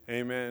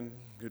Amen.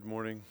 Good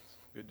morning.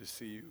 Good to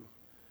see you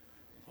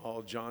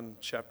all. John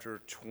chapter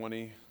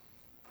 20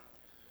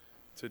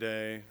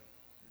 today.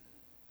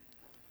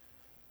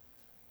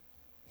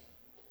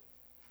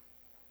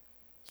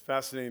 It's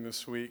fascinating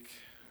this week.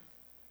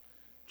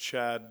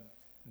 Chad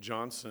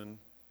Johnson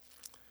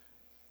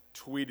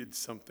tweeted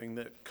something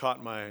that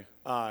caught my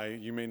eye.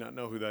 You may not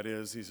know who that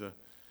is. He's a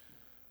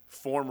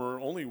former,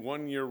 only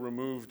 1 year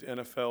removed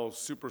NFL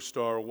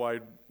superstar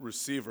wide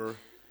receiver.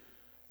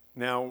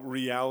 Now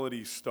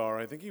reality star.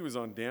 I think he was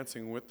on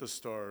Dancing with the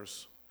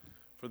Stars.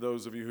 For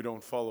those of you who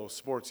don't follow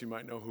sports, you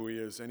might know who he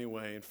is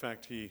anyway. In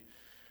fact, he,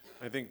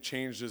 I think,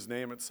 changed his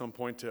name at some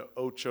point to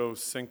Ocho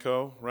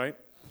Cinco, right?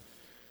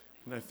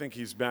 And I think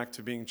he's back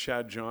to being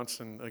Chad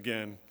Johnson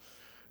again.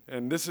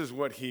 And this is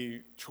what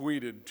he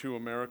tweeted to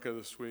America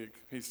this week.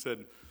 He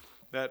said,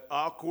 that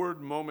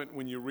awkward moment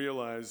when you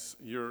realize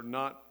you're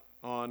not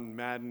on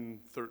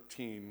Madden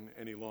 13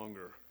 any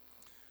longer.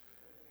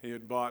 He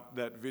had bought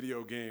that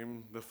video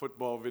game, the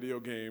football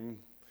video game,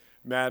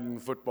 Madden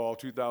Football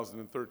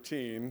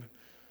 2013.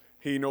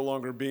 He, no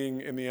longer being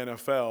in the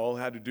NFL,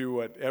 had to do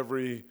what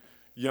every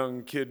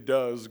young kid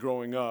does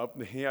growing up.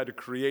 He had to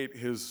create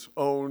his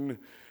own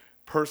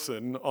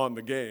person on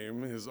the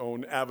game, his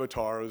own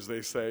avatar, as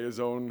they say, his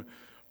own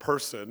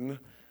person.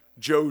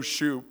 Joe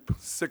Shupp,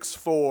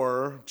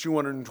 6'4",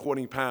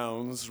 220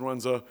 pounds,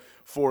 runs a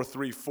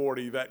 4.3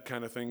 40, that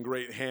kind of thing,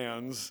 great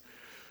hands.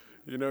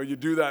 You know, you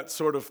do that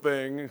sort of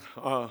thing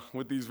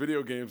with these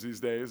video games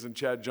these days, and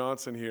Chad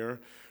Johnson here,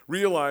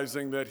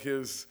 realizing that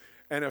his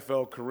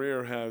NFL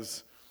career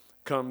has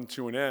come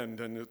to an end,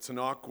 and it's an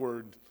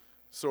awkward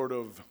sort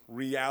of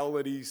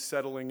reality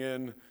settling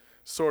in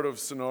sort of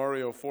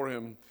scenario for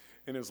him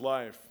in his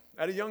life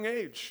at a young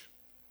age.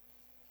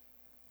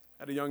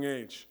 At a young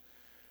age.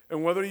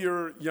 And whether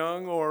you're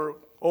young or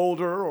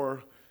older,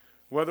 or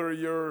whether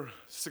you're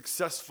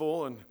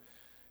successful and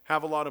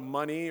have a lot of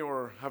money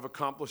or have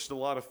accomplished a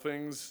lot of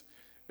things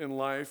in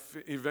life,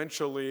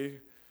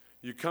 eventually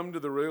you come to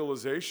the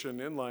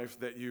realization in life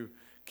that you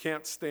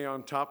can't stay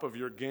on top of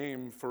your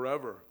game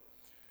forever.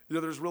 You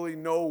know, there's really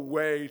no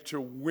way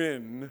to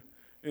win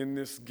in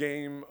this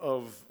game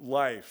of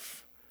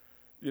life.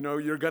 You know,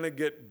 you're going to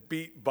get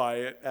beat by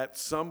it at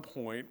some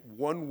point,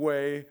 one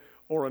way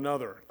or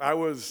another.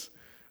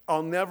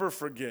 I'll never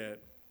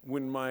forget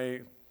when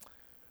my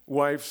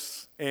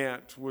wife's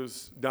aunt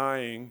was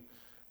dying.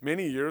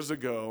 Many years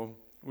ago,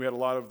 we had a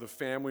lot of the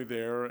family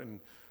there, and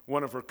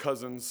one of her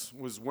cousins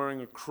was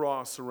wearing a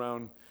cross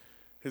around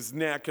his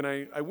neck, and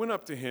I went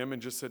up to him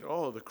and just said,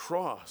 "Oh, the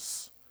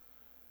cross.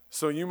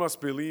 So you must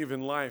believe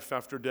in life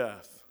after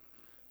death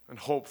and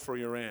hope for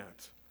your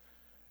aunt."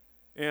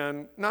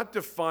 And not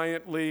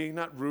defiantly,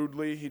 not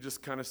rudely, he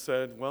just kind of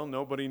said, "Well,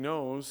 nobody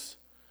knows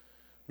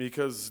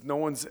because no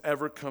one's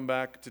ever come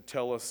back to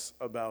tell us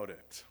about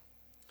it."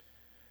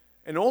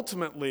 And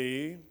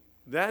ultimately,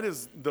 that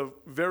is the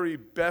very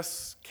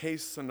best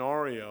case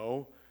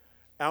scenario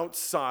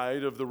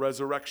outside of the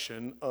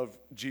resurrection of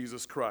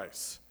Jesus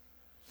Christ.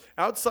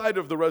 Outside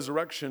of the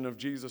resurrection of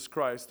Jesus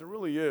Christ, there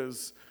really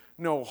is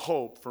no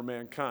hope for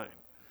mankind.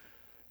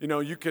 You know,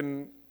 you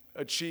can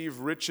achieve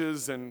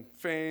riches and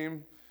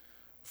fame.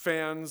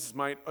 Fans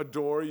might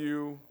adore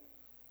you.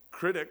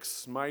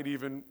 Critics might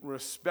even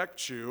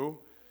respect you.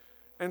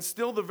 And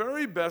still, the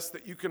very best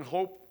that you can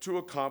hope to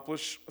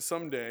accomplish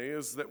someday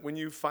is that when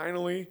you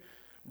finally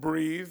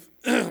breathe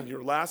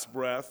your last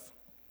breath,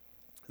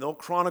 they'll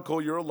chronicle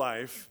your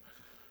life.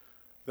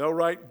 They'll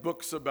write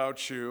books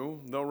about you.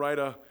 They'll write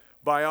a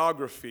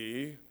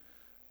biography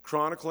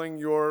chronicling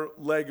your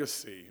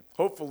legacy,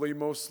 hopefully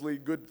mostly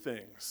good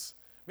things.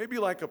 Maybe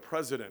like a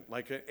president,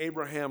 like an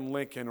Abraham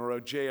Lincoln or a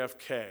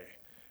JFK,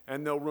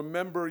 and they'll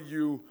remember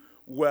you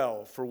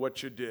well for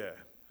what you did.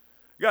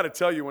 I got to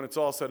tell you, when it's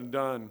all said and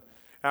done,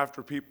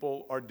 after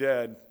people are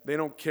dead, they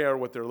don't care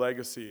what their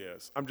legacy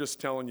is. I'm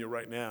just telling you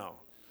right now.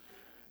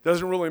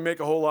 Doesn't really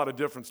make a whole lot of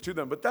difference to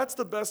them. But that's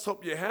the best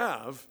hope you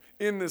have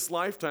in this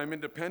lifetime,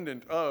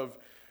 independent of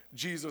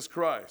Jesus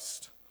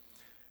Christ.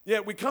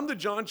 Yet we come to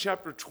John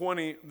chapter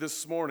 20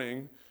 this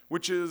morning,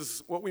 which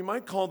is what we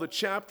might call the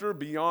chapter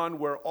beyond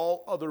where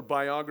all other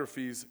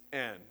biographies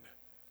end.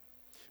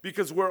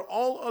 Because where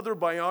all other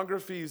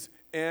biographies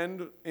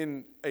end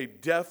in a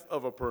death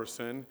of a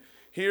person,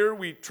 here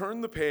we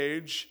turn the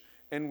page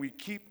and we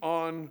keep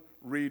on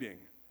reading.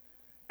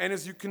 And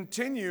as you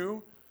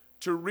continue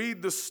to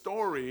read the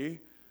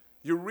story,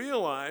 you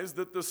realize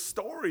that the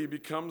story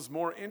becomes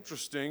more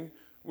interesting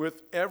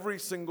with every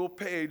single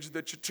page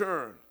that you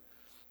turn.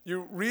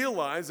 You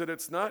realize that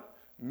it's not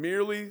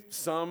merely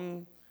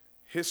some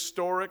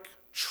historic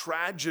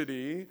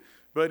tragedy,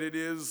 but it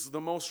is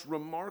the most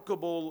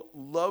remarkable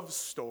love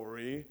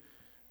story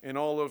in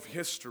all of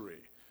history.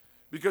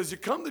 Because you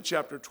come to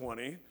chapter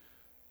 20,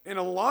 in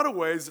a lot of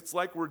ways, it's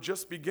like we're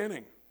just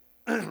beginning.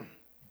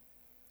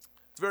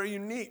 It's very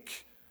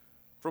unique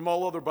from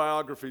all other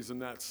biographies in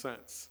that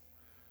sense.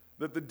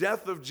 That the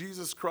death of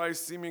Jesus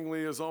Christ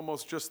seemingly is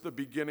almost just the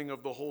beginning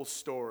of the whole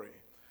story.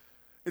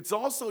 It's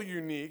also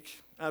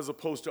unique, as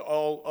opposed to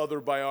all other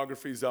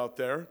biographies out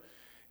there,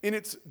 in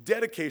its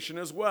dedication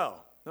as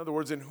well. In other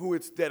words, in who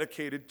it's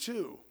dedicated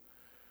to.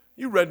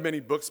 You read many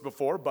books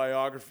before,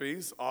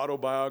 biographies,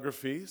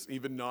 autobiographies,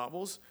 even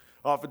novels.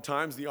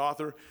 Oftentimes the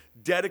author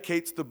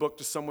dedicates the book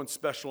to someone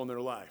special in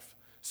their life,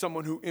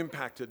 someone who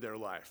impacted their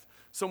life,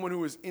 someone who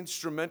was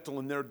instrumental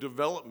in their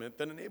development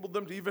that enabled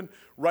them to even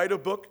write a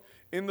book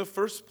in the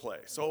first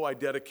place. Oh, I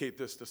dedicate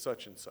this to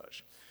such and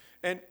such.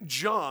 And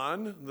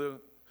John,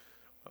 the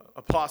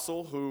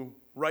apostle who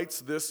writes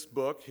this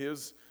book,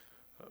 his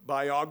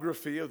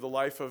biography of the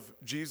life of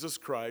Jesus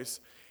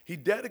Christ, he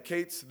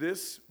dedicates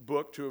this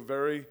book to a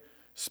very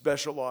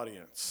special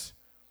audience.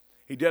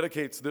 He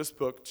dedicates this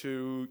book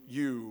to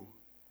you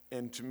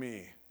and to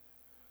me.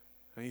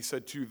 And he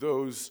said, to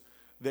those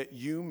that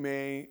you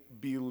may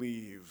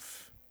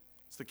believe.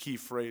 It's the key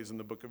phrase in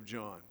the book of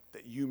John,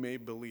 that you may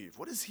believe.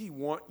 What does he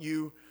want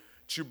you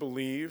to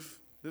believe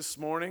this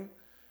morning?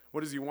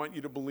 What does he want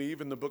you to believe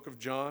in the book of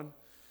John?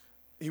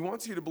 He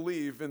wants you to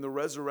believe in the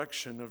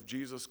resurrection of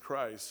Jesus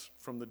Christ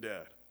from the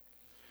dead.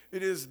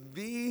 It is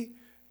the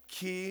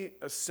key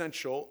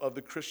essential of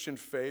the Christian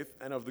faith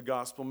and of the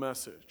gospel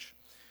message.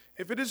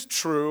 If it is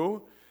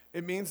true,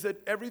 it means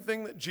that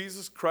everything that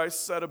Jesus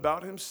Christ said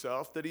about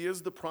himself, that he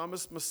is the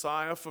promised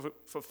Messiah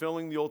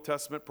fulfilling the Old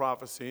Testament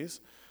prophecies,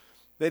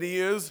 that he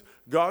is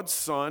God's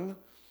Son,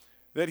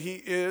 that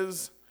he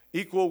is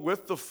equal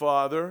with the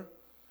Father,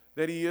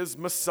 that he is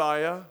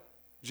Messiah,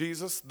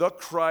 Jesus, the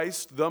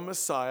Christ, the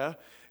Messiah.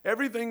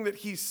 Everything that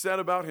he said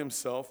about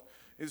himself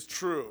is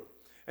true.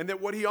 And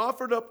that what he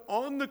offered up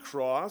on the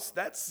cross,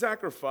 that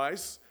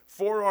sacrifice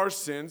for our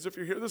sins, if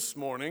you're here this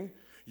morning,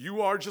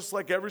 you are just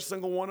like every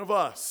single one of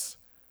us.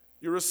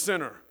 You're a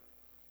sinner.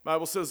 The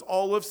Bible says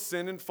all have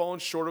sinned and fallen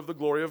short of the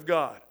glory of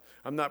God.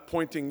 I'm not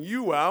pointing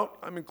you out.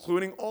 I'm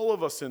including all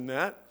of us in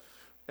that.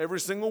 Every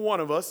single one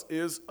of us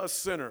is a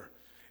sinner.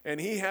 And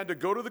he had to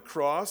go to the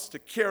cross to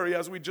carry,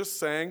 as we just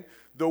sang,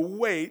 the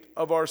weight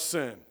of our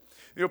sin.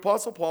 The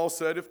Apostle Paul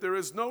said, if there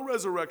is no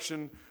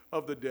resurrection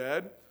of the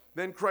dead,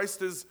 then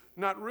Christ is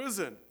not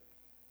risen.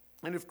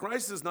 And if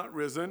Christ is not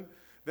risen,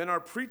 then our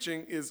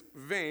preaching is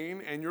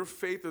vain, and your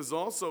faith is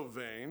also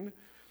vain.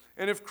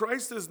 And if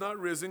Christ is not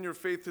risen, your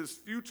faith is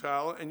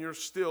futile, and you're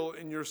still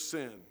in your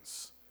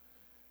sins.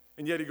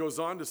 And yet he goes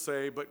on to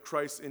say, but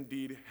Christ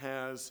indeed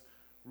has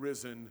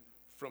risen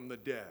from the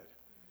dead.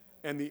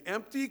 And the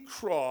empty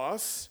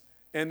cross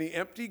and the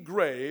empty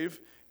grave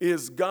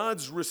is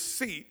God's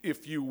receipt,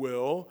 if you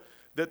will,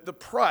 that the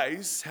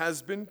price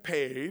has been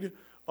paid,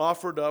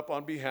 offered up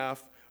on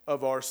behalf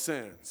of our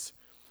sins.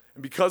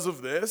 And because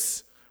of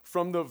this,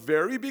 from the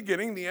very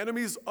beginning, the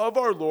enemies of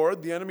our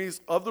Lord, the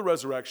enemies of the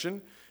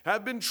resurrection,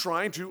 have been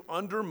trying to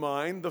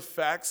undermine the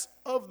facts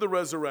of the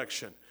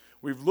resurrection.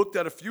 We've looked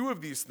at a few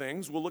of these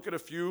things. We'll look at a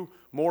few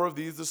more of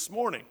these this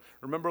morning.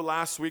 Remember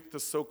last week the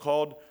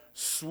so-called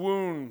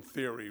swoon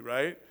theory,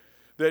 right?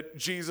 That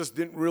Jesus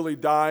didn't really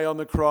die on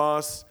the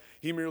cross.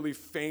 He merely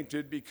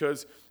fainted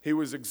because he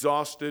was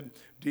exhausted,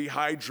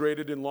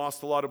 dehydrated, and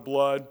lost a lot of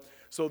blood.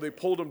 So they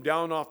pulled him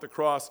down off the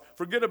cross.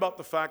 Forget about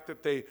the fact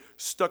that they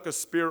stuck a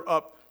spear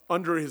up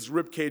under his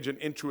ribcage and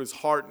into his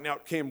heart, and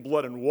out came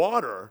blood and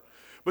water.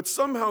 But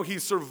somehow he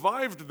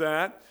survived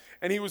that,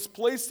 and he was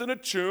placed in a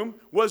tomb,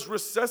 was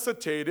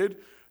resuscitated,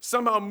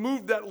 somehow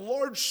moved that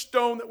large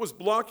stone that was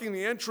blocking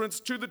the entrance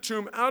to the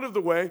tomb out of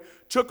the way,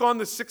 took on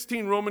the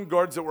 16 Roman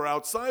guards that were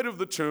outside of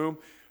the tomb,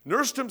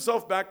 nursed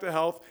himself back to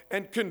health,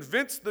 and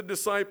convinced the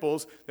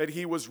disciples that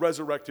he was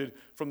resurrected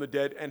from the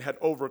dead and had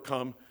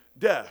overcome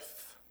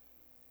death.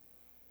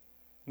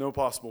 No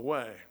possible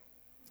way.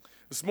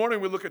 This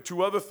morning we look at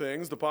two other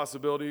things, the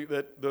possibility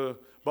that the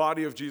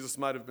body of Jesus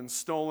might have been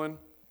stolen,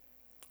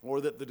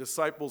 or that the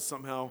disciples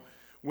somehow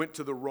went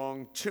to the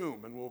wrong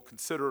tomb. And we'll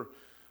consider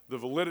the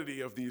validity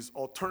of these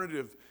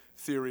alternative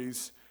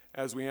theories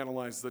as we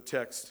analyze the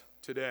text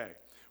today.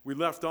 We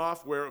left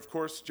off where, of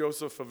course,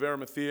 Joseph of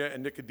Arimathea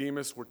and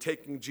Nicodemus were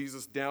taking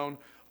Jesus down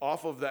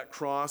off of that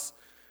cross,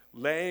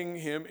 laying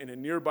him in a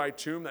nearby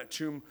tomb. That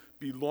tomb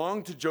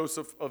belonged to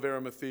Joseph of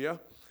Arimathea.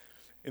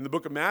 In the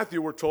book of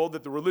Matthew, we're told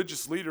that the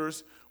religious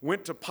leaders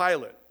went to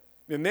Pilate,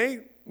 and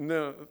they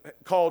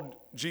called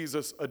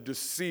Jesus a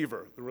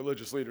deceiver. The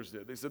religious leaders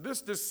did. They said,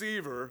 this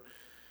deceiver,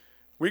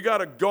 we got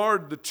to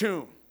guard the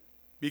tomb,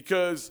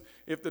 because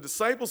if the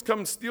disciples come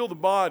and steal the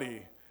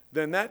body,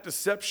 then that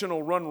deception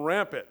will run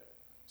rampant.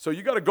 So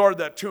you got to guard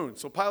that tomb.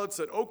 So Pilate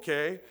said,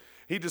 okay.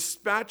 He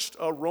dispatched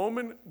a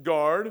Roman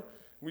guard.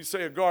 We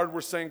say a guard,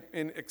 we're saying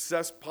in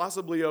excess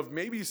possibly of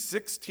maybe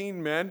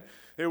 16 men.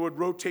 They would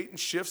rotate in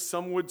shifts.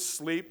 Some would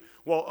sleep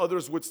while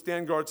others would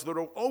stand guard. So there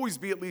would always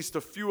be at least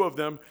a few of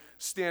them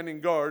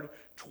standing guard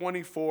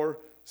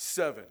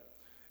 24/7.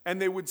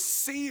 And they would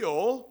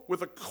seal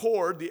with a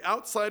cord the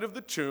outside of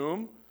the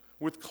tomb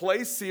with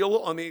clay seal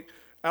on the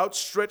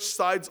outstretched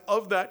sides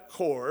of that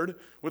cord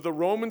with a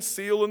Roman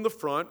seal in the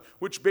front,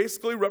 which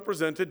basically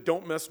represented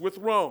don't mess with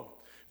Rome.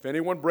 If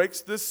anyone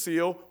breaks this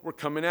seal, we're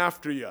coming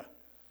after you.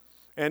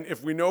 And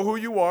if we know who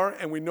you are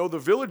and we know the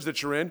village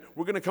that you're in,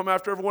 we're going to come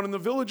after everyone in the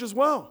village as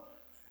well.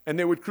 And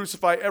they would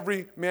crucify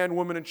every man,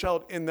 woman, and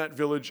child in that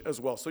village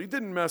as well. So you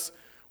didn't mess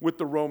with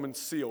the Roman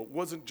seal. It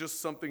wasn't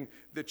just something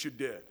that you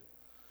did.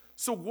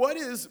 So what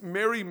is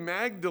Mary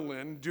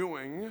Magdalene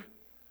doing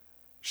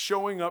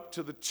showing up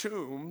to the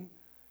tomb,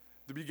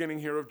 the beginning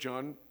here of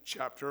John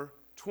chapter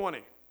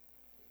 20?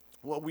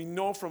 Well, we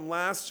know from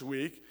last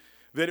week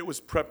that it was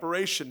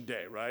preparation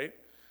day, right?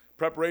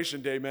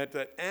 Preparation day meant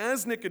that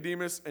as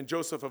Nicodemus and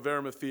Joseph of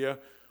Arimathea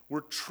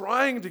were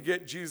trying to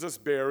get Jesus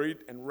buried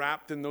and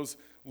wrapped in those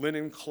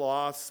linen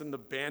cloths and the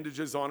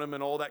bandages on him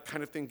and all that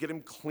kind of thing, get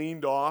him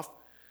cleaned off,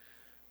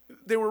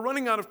 they were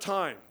running out of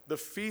time. The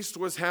feast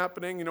was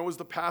happening, it was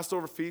the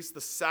Passover feast. The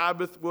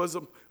Sabbath was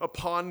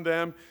upon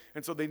them,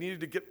 and so they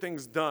needed to get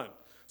things done.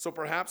 So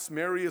perhaps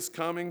Mary is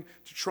coming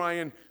to try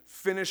and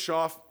finish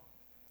off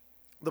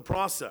the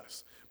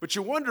process. But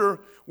you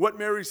wonder what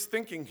Mary's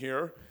thinking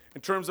here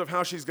in terms of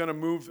how she's going to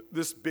move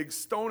this big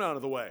stone out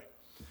of the way.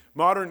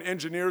 Modern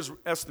engineers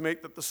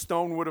estimate that the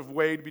stone would have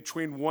weighed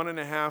between 1 to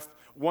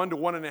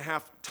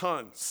 1.5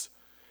 tons.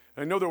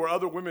 I know there were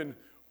other women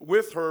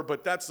with her,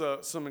 but that's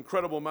some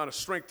incredible amount of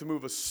strength to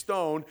move a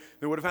stone.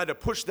 They would have had to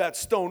push that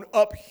stone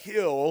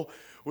uphill.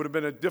 Would have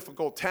been a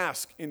difficult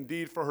task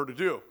indeed for her to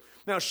do.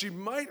 Now, she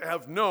might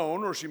have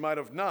known, or she might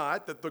have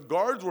not, that the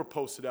guards were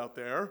posted out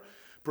there.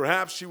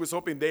 Perhaps she was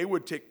hoping they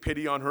would take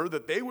pity on her,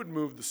 that they would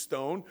move the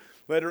stone,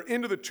 let her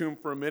into the tomb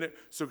for a minute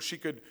so she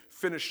could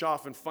finish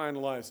off and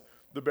finalize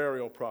the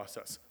burial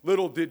process.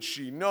 Little did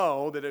she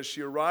know that as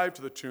she arrived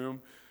to the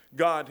tomb,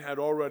 God had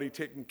already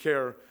taken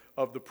care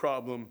of the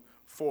problem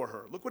for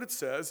her. Look what it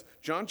says,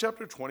 John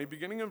chapter 20,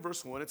 beginning in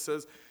verse 1, it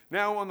says,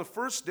 "Now on the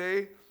first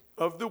day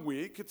of the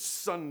week, it's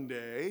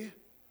Sunday,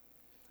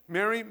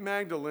 Mary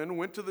Magdalene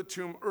went to the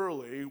tomb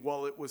early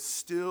while it was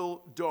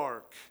still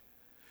dark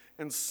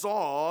and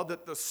saw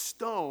that the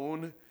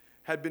stone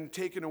had been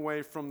taken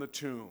away from the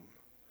tomb."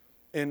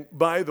 And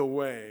by the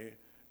way,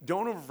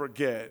 don't ever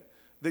forget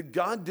that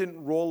God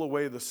didn't roll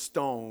away the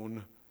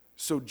stone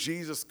so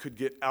Jesus could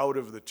get out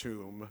of the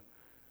tomb.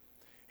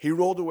 He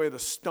rolled away the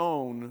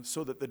stone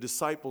so that the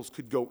disciples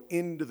could go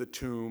into the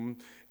tomb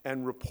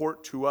and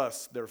report to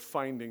us their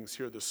findings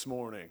here this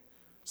morning,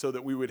 so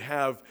that we would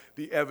have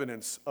the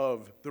evidence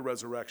of the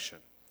resurrection.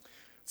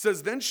 It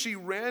says, "Then she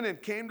ran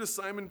and came to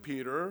Simon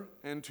Peter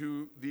and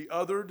to the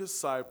other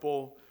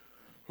disciple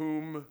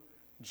whom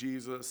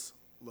Jesus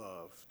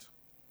loved."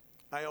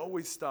 I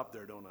always stop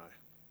there, don't I?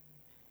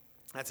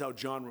 That's how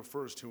John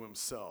refers to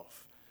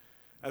himself,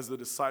 as the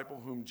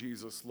disciple whom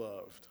Jesus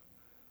loved.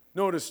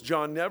 Notice,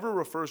 John never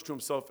refers to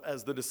himself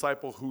as the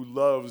disciple who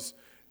loves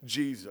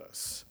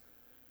Jesus,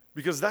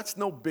 because that's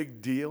no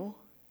big deal.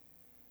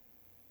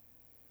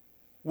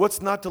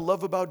 What's not to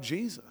love about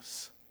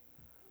Jesus?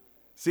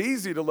 It's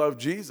easy to love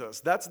Jesus.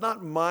 That's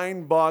not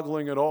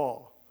mind-boggling at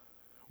all.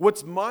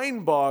 What's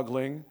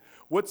mind-boggling,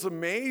 what's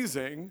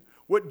amazing,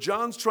 what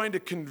John's trying to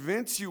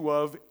convince you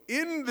of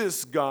in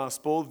this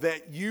gospel,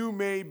 that you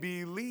may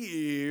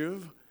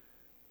believe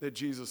that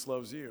Jesus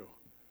loves you.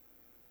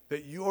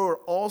 That you are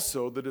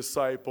also the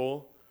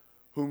disciple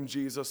whom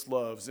Jesus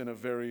loves in a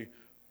very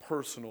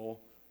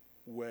personal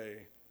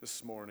way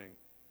this morning.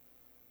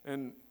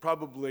 And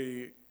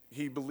probably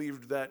he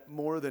believed that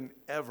more than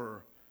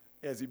ever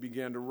as he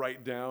began to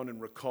write down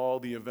and recall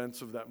the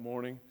events of that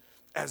morning,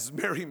 as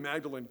Mary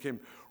Magdalene came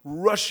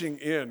rushing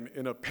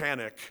in a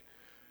panic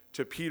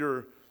to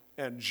Peter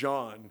and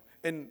John.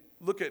 And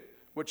look at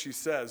what she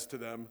says to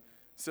them.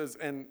 Says,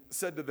 "And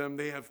said to them,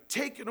 they have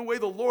taken away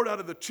the Lord out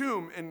of the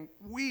tomb, and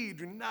we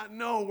do not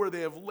know where they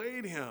have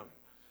laid him."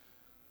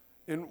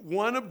 And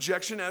one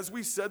objection, as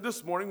we said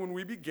this morning when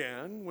we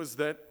began, was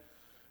that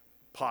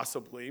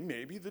possibly,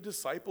 maybe the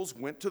disciples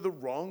went to the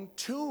wrong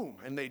tomb,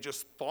 and they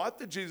just thought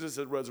that Jesus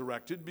had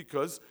resurrected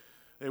because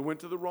they went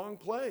to the wrong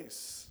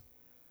place.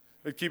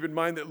 And keep in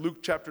mind that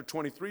Luke chapter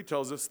 23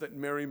 tells us that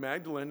Mary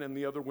Magdalene and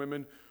the other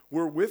women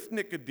were with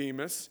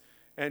Nicodemus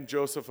and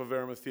Joseph of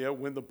Arimathea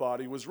when the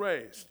body was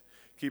raised.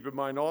 Keep in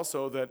mind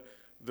also that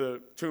the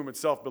tomb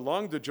itself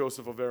belonged to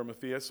Joseph of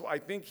Arimathea, so I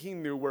think he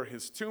knew where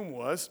his tomb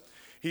was.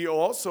 He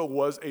also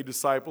was a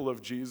disciple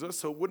of Jesus,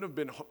 so it wouldn't have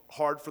been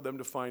hard for them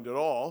to find at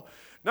all.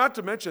 Not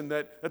to mention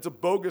that that's a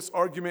bogus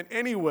argument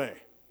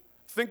anyway.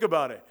 Think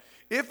about it.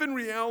 If in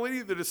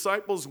reality the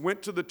disciples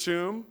went to the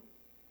tomb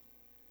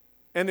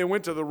and they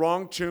went to the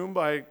wrong tomb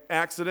by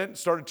accident and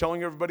started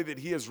telling everybody that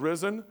he has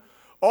risen,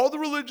 all the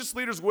religious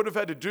leaders would have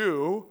had to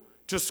do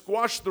to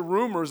squash the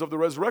rumors of the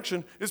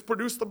resurrection is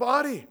produce the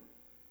body.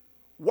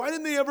 Why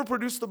didn't they ever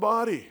produce the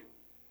body?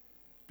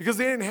 Because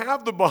they didn't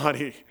have the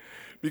body.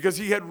 Because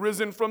he had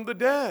risen from the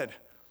dead.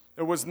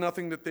 There was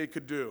nothing that they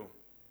could do.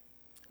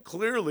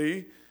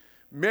 Clearly,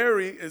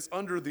 Mary is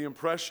under the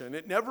impression,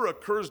 it never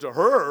occurs to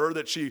her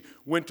that she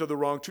went to the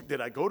wrong tomb. Did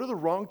I go to the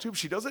wrong tomb?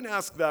 She doesn't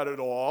ask that at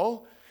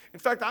all. In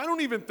fact, I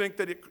don't even think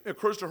that it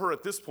occurs to her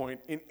at this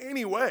point in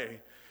any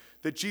way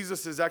that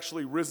Jesus is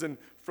actually risen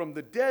from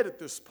the dead at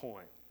this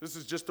point. This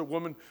is just a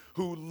woman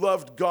who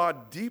loved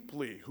God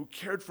deeply, who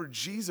cared for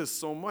Jesus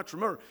so much.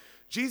 Remember,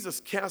 Jesus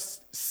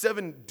cast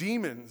 7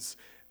 demons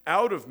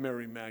out of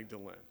Mary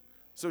Magdalene.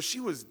 So she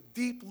was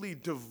deeply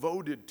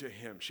devoted to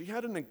him. She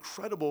had an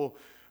incredible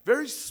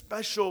Very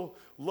special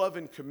love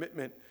and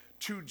commitment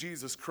to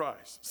Jesus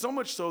Christ. So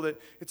much so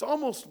that it's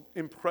almost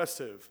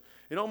impressive.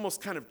 It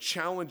almost kind of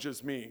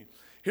challenges me.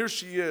 Here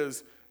she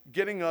is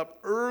getting up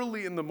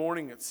early in the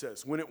morning, it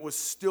says, when it was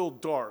still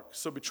dark.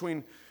 So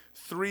between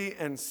 3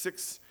 and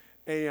 6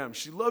 a.m.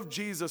 She loved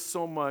Jesus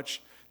so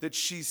much that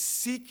she's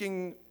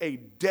seeking a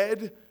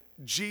dead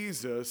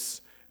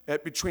Jesus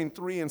at between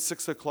 3 and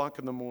 6 o'clock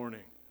in the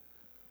morning.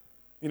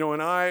 You know,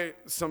 and I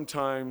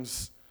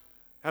sometimes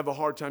have a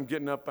hard time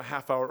getting up a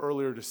half hour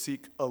earlier to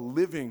seek a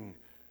living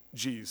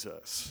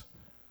Jesus.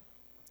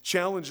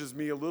 Challenges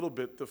me a little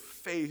bit, the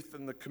faith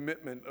and the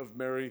commitment of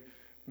Mary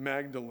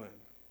Magdalene.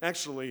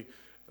 Actually,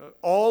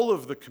 all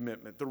of the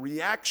commitment, the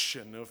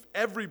reaction of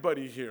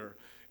everybody here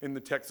in the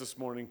text this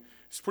morning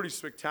is pretty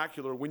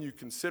spectacular when you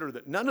consider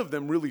that none of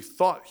them really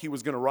thought he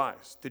was going to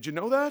rise. Did you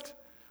know that?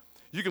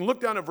 You can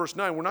look down at verse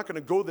 9. We're not going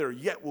to go there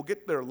yet. We'll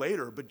get there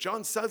later. But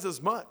John says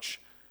as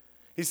much.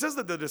 He says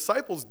that the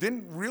disciples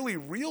didn't really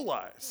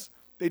realize.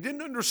 They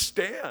didn't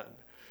understand.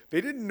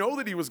 They didn't know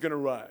that he was going to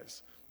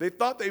rise. They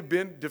thought they'd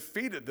been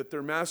defeated, that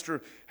their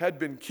master had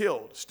been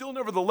killed. Still,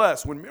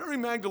 nevertheless, when Mary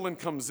Magdalene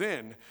comes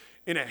in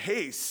a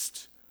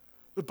haste,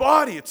 the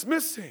body, it's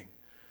missing.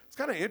 It's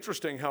kind of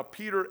interesting how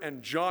Peter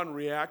and John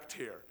react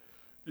here.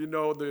 You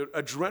know, the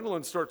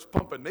adrenaline starts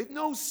pumping. They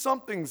know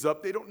something's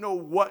up. They don't know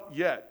what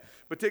yet.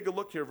 But take a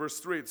look here, verse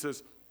 3. It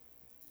says,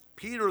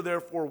 Peter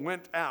therefore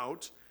went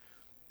out,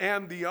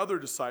 and the other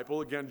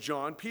disciple, again,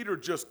 John, Peter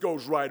just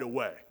goes right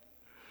away.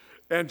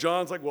 And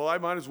John's like, well, I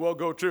might as well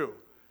go too.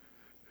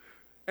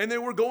 And they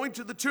were going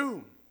to the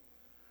tomb.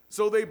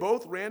 So they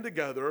both ran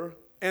together,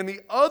 and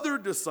the other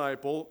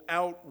disciple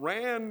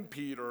outran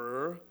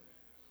Peter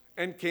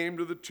and came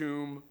to the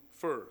tomb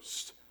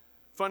first.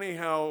 Funny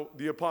how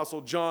the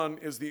Apostle John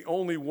is the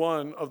only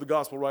one of the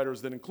gospel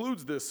writers that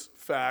includes this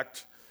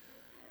fact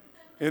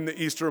in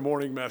the Easter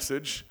morning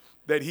message,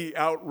 that he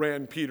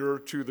outran Peter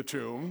to the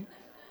tomb.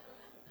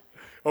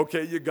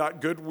 Okay, you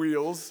got good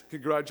wheels.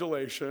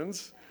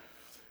 Congratulations.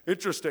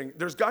 Interesting.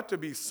 There's got to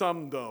be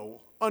some,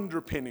 though,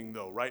 underpinning,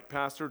 though, right,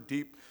 Pastor?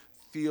 Deep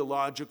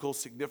theological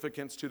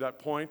significance to that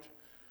point.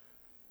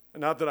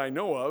 Not that I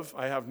know of.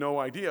 I have no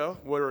idea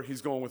where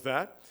he's going with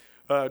that.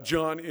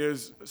 John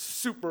is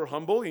super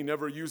humble. He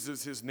never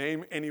uses his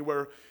name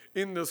anywhere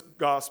in this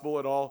gospel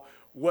at all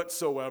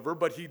whatsoever,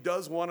 but he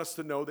does want us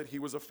to know that he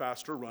was a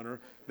faster runner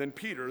than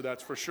Peter,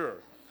 that's for sure.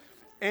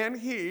 And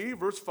he,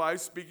 verse 5,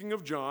 speaking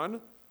of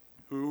John,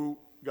 who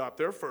got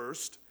there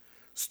first,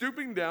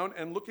 stooping down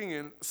and looking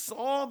in,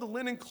 saw the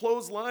linen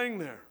clothes lying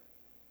there,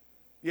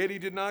 yet he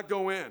did not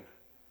go in.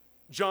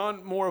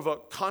 John, more of a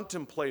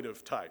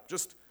contemplative type,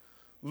 just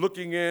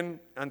looking in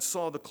and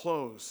saw the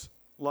clothes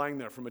lying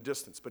there from a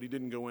distance, but he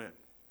didn't go in.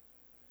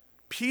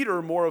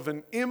 Peter, more of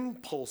an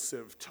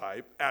impulsive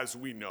type, as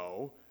we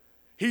know.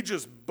 He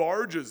just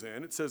barges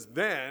in. It says,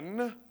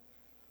 then,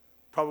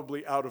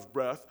 probably out of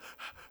breath,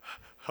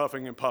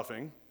 huffing and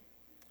puffing,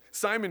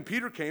 Simon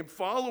Peter came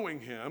following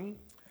him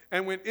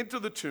and went into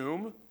the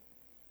tomb,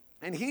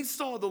 and he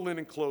saw the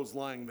linen clothes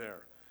lying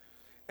there,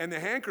 and the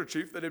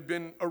handkerchief that had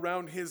been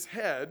around his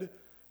head,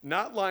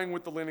 not lying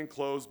with the linen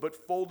clothes, but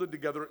folded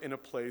together in a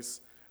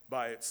place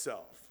by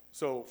itself.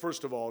 So,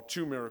 first of all,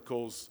 two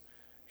miracles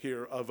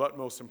here of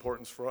utmost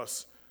importance for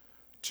us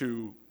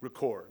to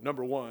record.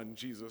 Number one,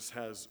 Jesus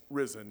has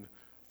risen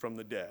from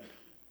the dead.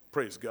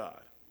 Praise God.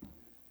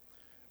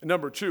 And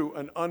number two,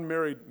 an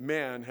unmarried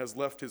man has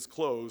left his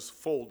clothes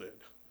folded.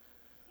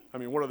 I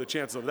mean, what are the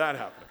chances of that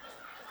happening?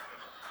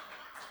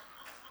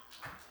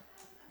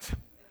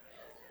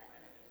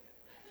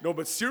 No,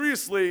 but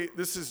seriously,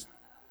 this is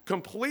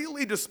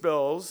completely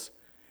dispels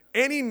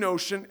any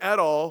notion at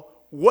all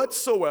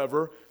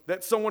whatsoever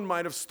that someone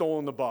might have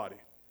stolen the body.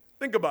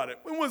 Think about it.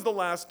 When was the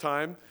last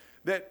time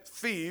that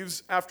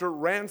thieves, after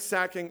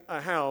ransacking a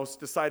house,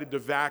 decided to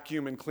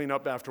vacuum and clean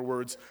up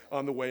afterwards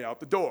on the way out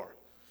the door?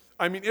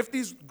 I mean, if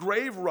these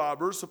grave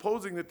robbers,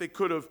 supposing that they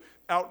could have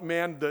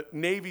outmanned the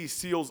Navy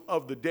SEALs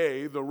of the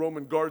day, the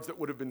Roman guards that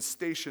would have been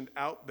stationed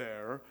out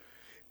there,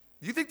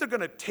 do you think they're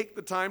going to take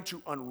the time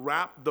to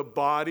unwrap the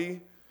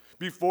body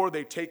before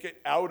they take it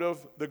out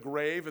of the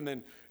grave and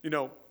then,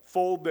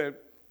 fold the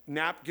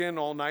napkin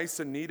all nice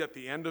and neat at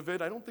the end of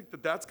it? I don't think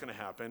that that's going to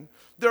happen.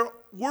 There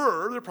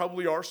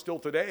probably are still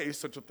today,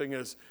 such a thing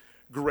as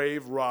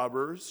grave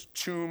robbers,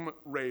 tomb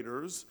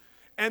raiders,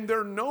 and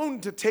they're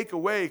known to take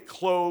away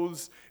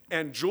clothes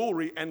and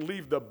jewelry and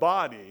leave the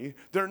body.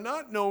 They're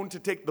not known to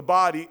take the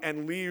body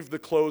and leave the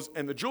clothes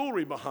and the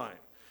jewelry behind,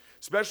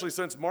 especially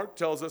since Mark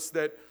tells us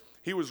that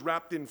he was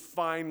wrapped in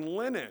fine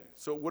linen,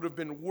 so it would have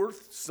been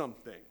worth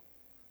something.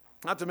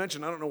 Not to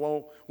mention, I don't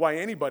know why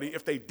anybody,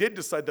 if they did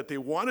decide that they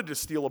wanted to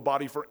steal a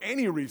body for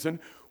any reason,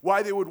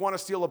 why they would want to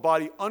steal a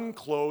body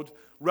unclothed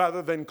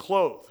rather than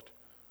clothed.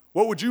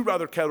 What would you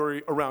rather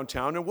carry around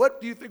town? And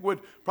what do you think would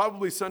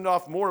probably send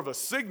off more of a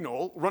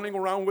signal, running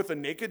around with a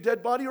naked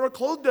dead body or a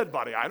clothed dead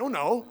body? I don't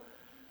know.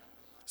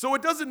 So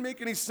it doesn't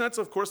make any sense,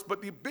 of course,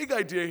 but the big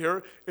idea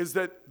here is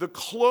that the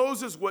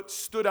clothes is what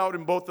stood out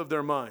in both of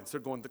their minds.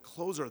 They're going, the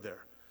clothes are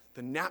there.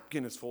 The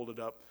napkin is folded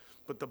up,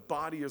 but the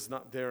body is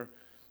not there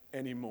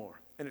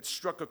anymore. And it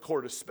struck a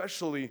chord,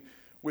 especially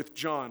with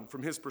John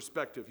from his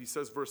perspective. He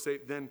says, verse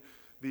 8, then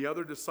the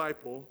other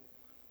disciple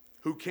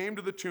who came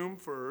to the tomb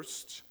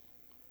first,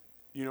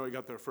 you know he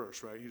got there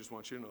first, right? He just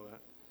wants you to know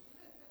that.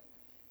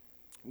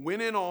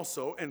 Went in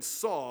also and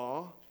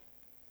saw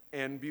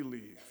and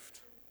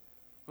believed.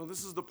 Well,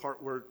 this is the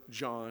part where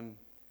John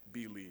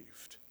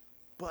believed.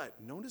 But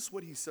notice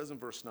what he says in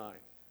verse 9.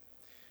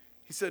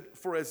 He said,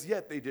 for as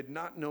yet they did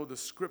not know the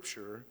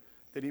scripture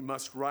that he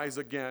must rise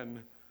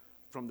again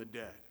from the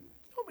dead. You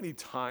know how many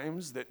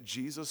times that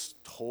Jesus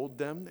told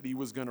them that he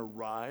was going to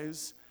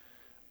rise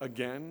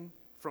again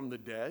from the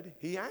dead?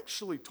 He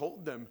actually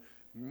told them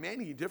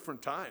many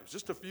different times.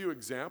 Just a few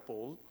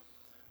examples.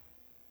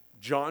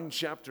 John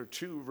chapter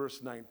 2,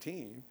 verse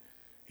 19,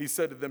 he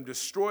said to them,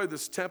 destroy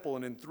this temple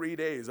and in 3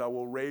 days I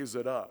will raise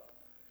it up.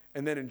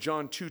 And then in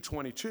John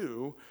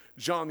 2:22,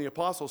 John the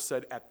apostle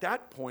said at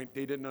that point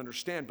they didn't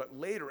understand, but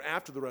later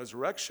after the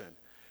resurrection,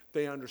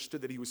 they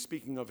understood that he was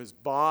speaking of his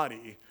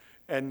body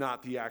and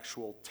not the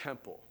actual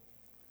temple.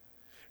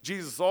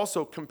 Jesus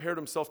also compared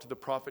himself to the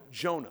prophet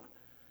Jonah,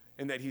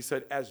 in that he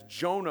said, as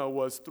Jonah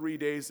was 3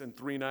 days and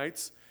 3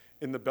 nights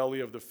in the belly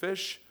of the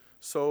fish,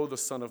 so the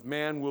Son of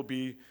Man will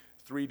be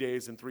 3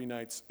 days and 3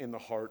 nights in the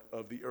heart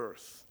of the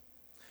earth.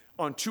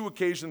 On 2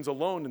 occasions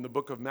alone in the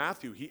book of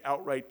Matthew, he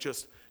outright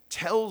just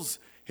tells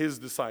his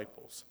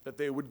disciples that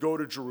they would go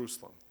to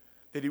Jerusalem,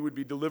 that he would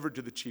be delivered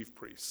to the chief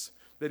priests,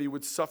 that he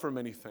would suffer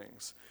many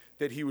things,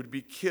 that he would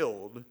be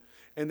killed,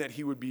 and that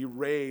he would be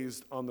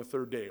raised on the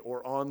 3rd day,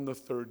 or on the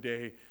 3rd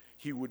day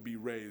he would be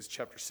raised,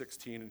 chapter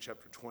 16 and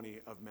chapter 20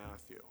 of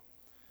Matthew.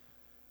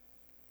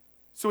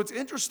 So it's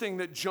interesting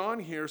that John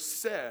here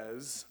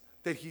says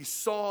that he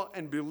saw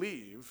and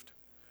believed,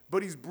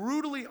 but he's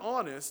brutally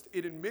honest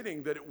in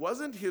admitting that it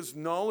wasn't his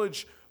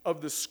knowledge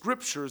of the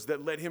scriptures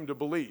that led him to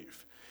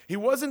believe. He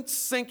wasn't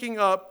syncing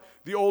up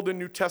the Old and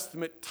New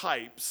Testament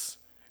types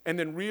and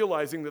then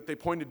realizing that they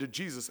pointed to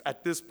Jesus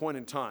at this point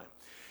in time.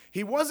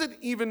 He wasn't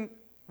even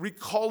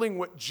recalling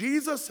what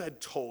Jesus had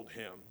told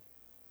him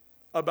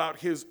about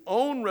his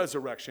own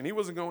resurrection. He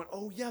wasn't going,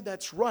 oh yeah,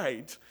 that's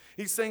right.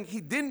 He's saying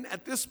he didn't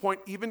at this point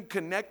even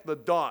connect the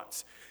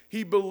dots.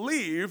 He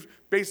believed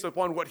based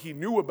upon what he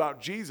knew about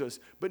Jesus,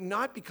 but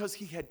not because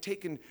he had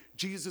taken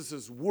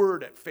Jesus'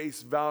 word at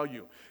face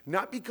value,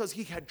 not because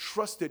he had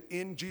trusted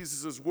in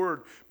Jesus'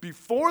 word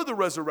before the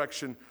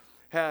resurrection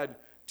had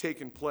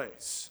taken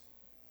place.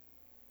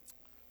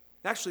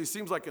 Actually, it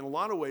seems like in a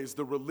lot of ways,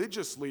 the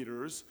religious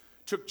leaders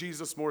took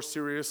Jesus more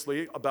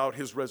seriously about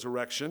his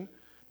resurrection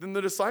than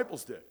the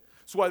disciples did.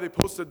 That's why they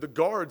posted the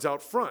guards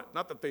out front.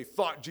 Not that they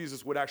thought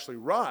Jesus would actually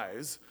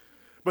rise,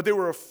 but they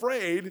were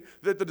afraid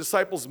that the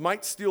disciples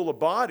might steal a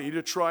body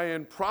to try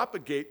and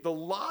propagate the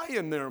lie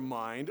in their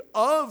mind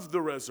of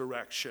the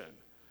resurrection.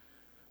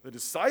 The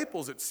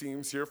disciples, it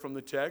seems here from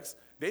the text,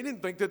 they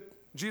didn't think that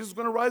Jesus was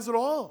going to rise at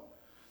all.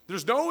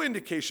 There's no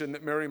indication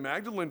that Mary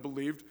Magdalene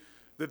believed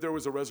that there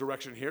was a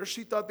resurrection here.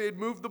 She thought they had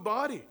moved the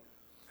body.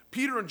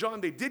 Peter and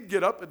John, they did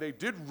get up and they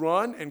did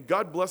run, and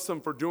God bless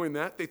them for doing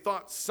that. They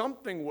thought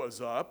something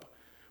was up,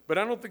 but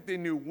I don't think they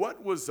knew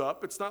what was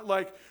up. It's not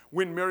like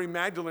when Mary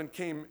Magdalene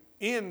came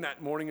in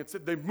that morning and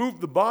said they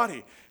moved the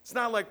body. It's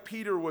not like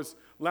Peter was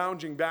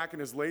lounging back in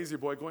his lazy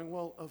boy going,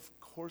 well, of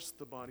course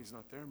the body's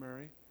not there,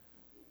 Mary.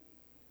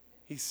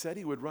 He said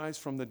he would rise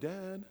from the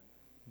dead.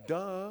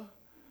 Duh.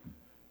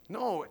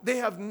 No, they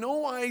have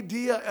no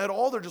idea at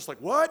all. They're just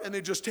like, what? And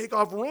they just take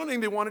off running.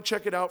 They want to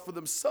check it out for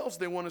themselves.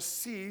 They want to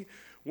see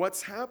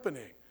what's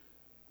happening.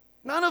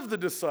 None of the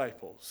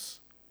disciples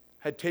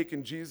had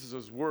taken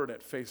Jesus' word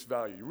at face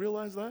value. You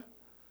realize that?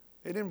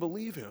 They didn't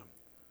believe him,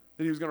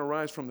 that he was going to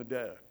rise from the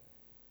dead.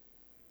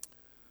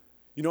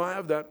 You know, I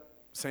have that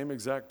same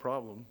exact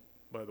problem,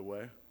 by the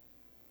way.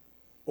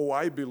 Oh,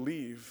 I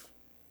believe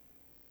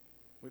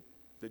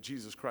that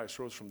Jesus Christ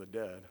rose from the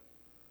dead.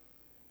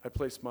 I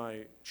place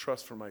my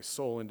trust for my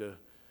soul into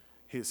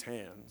his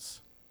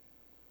hands.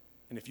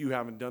 And if you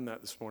haven't done that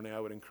this morning, I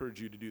would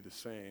encourage you to do the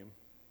same.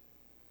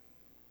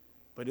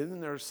 But isn't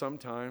there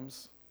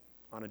sometimes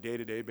on a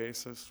day-to-day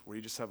basis where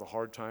you just have a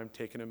hard time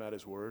taking him at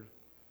his word?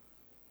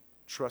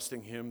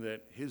 Trusting him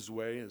that his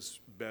way is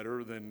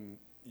better than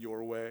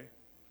your way?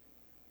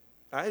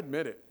 I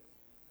admit it.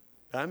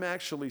 I'm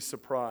actually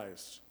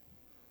surprised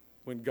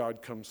when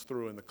God comes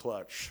through in the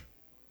clutch.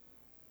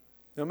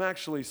 I'm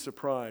actually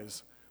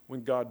surprised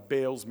when God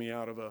bails me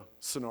out of a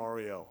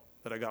scenario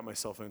that I got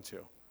myself into.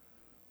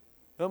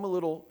 I'm a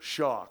little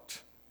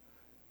shocked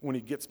when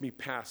he gets me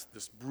past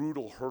this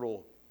brutal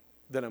hurdle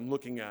that I'm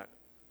looking at,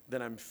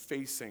 that I'm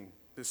facing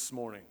this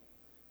morning.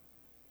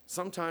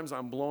 Sometimes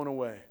I'm blown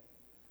away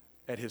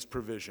at his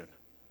provision.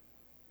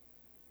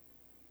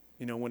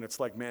 You know, when it's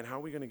like, man, how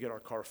are we going to get our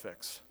car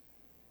fixed?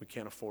 We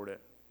can't afford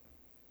it.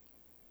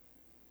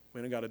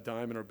 We ain't got a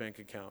dime in our bank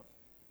account.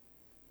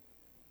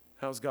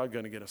 How's God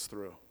going to get us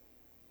through?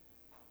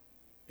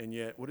 And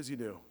yet, what does he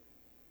do?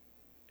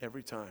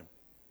 Every time.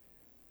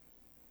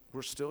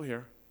 We're still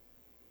here.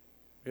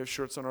 We have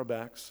shirts on our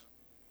backs.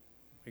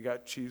 We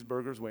got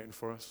cheeseburgers waiting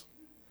for us.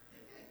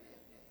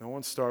 No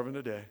one's starving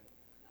today.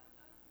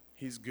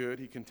 He's good.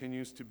 He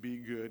continues to be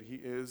good. He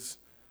is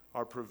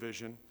our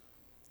provision.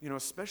 You know,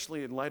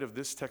 especially in light of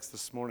this text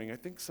this morning, I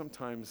think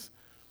sometimes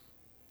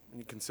when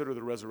you consider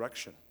the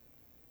resurrection,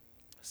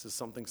 this is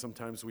something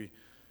sometimes we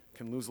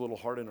can lose a little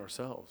heart in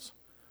ourselves.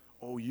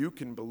 Oh, you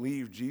can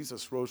believe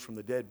Jesus rose from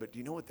the dead, but do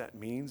you know what that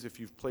means if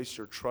you've placed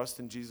your trust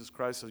in Jesus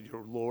Christ as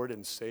your Lord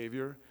and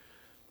Savior?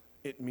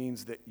 It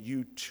means that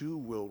you too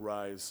will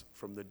rise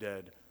from the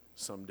dead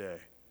someday.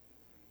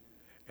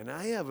 And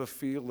I have a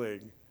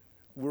feeling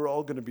we're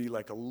all going to be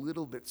like a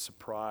little bit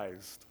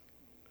surprised.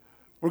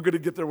 We're going to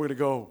get there, we're going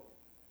to go,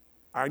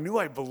 I knew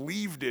I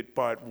believed it,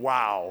 but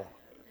wow.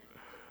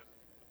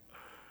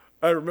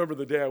 I remember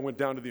the day I went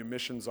down to the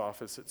admissions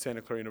office at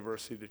Santa Clara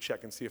University to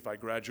check and see if I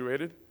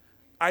graduated.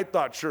 I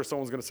thought, sure,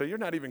 someone's going to say, you're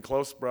not even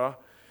close, bruh.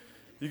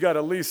 You got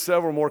at least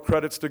several more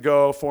credits to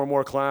go, 4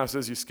 more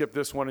classes. You skip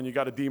this one, and you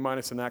got a D-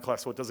 in that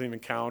class, so it doesn't even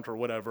count or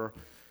whatever.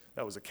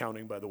 That was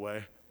accounting, by the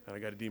way, and I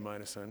got a D-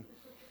 in.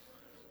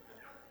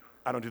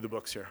 I don't do the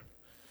books here.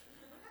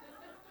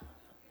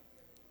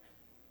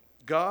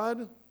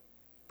 God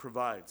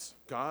provides.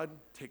 God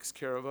takes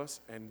care of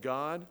us, and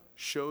God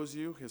shows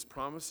you his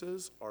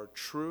promises are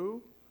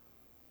true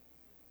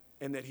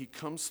and that he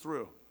comes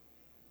through.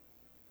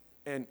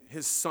 And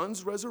his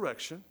son's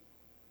resurrection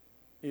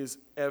is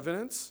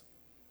evidence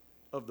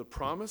of the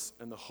promise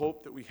and the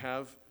hope that we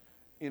have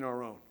in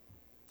our own.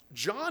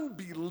 John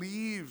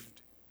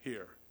believed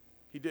here.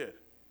 He did.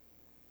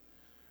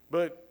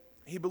 But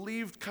he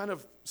believed kind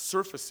of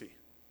surfacey,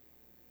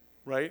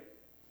 right?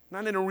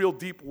 Not in a real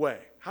deep way.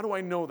 How do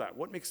I know that?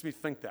 What makes me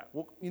think that?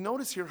 Well, you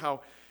notice here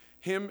how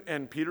him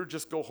and Peter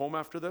just go home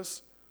after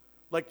this?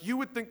 Like you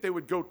would think they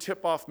would go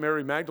tip off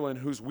Mary Magdalene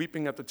who's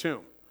weeping at the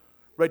tomb.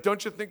 Right?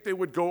 Don't you think they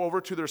would go over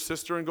to their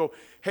sister and go,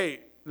 hey,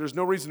 there's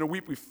no reason to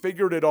weep. We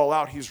figured it all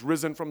out. He's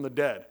risen from the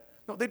dead.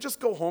 No, they just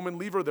go home and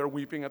leave her there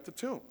weeping at the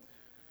tomb.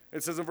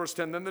 It says in verse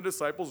 10, then the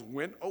disciples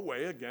went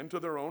away again to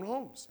their own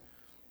homes.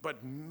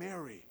 But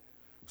Mary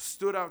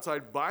stood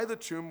outside by the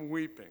tomb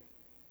weeping.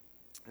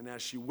 And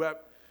as she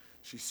wept,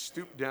 she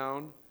stooped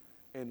down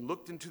and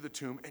looked into the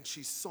tomb, and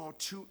she saw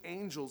 2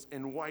 angels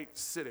in white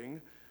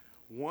sitting,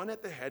 one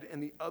at the head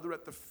and the other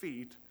at the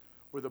feet,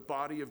 where the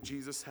body of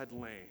Jesus had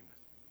lain.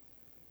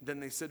 Then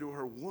they said to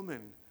her,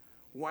 woman,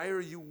 why are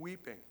you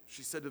weeping?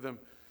 She said to them,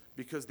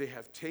 because they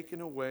have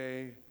taken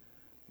away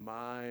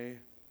my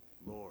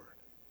Lord.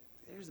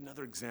 There's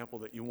another example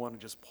that you want to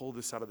just pull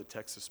this out of the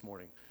text this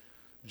morning.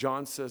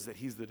 John says that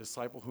he's the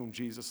disciple whom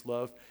Jesus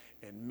loved,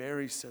 and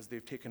Mary says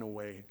they've taken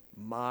away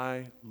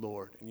my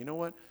Lord. And you know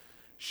what?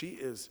 He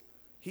is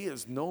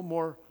no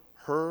more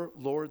her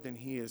Lord than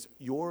he is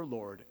your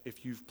Lord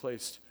if you've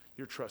placed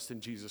your trust in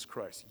Jesus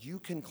Christ. You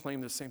can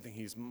claim the same thing.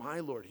 He's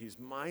my Lord. He's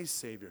my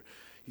Savior.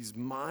 He's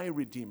my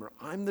Redeemer.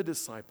 I'm the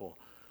disciple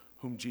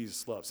whom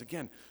Jesus loves.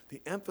 Again,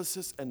 the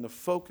emphasis and the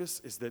focus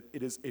is that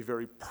it is a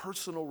very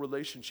personal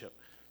relationship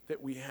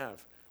that we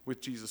have with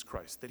Jesus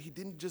Christ. That he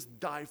didn't just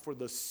die for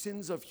the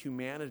sins of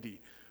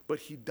humanity, but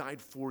he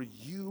died for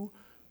you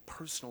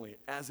personally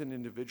as an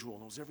individual,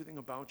 knows everything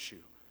about you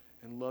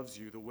and loves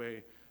you the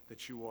way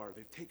that you are.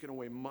 They've taken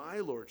away my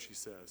Lord, she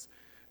says,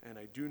 and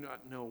I do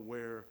not know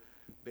where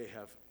they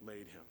have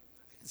laid him.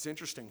 It's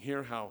interesting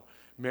here how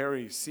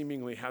Mary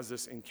seemingly has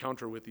this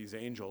encounter with these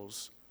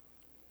angels.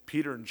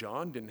 Peter and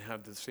John didn't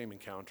have the same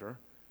encounter,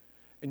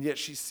 and yet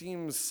she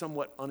seems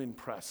somewhat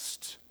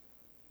unimpressed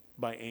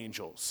by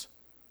angels.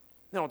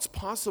 Now, it's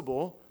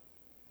possible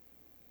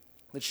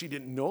that she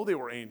didn't know they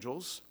were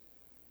angels.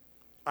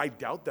 I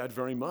doubt that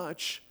very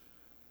much.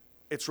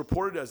 It's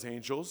reported as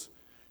angels.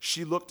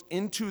 She looked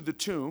into the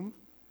tomb.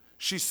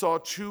 She saw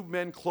 2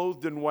 men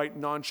clothed in white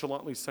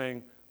nonchalantly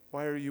saying,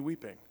 why are you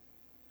weeping?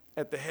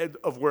 At the head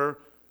of where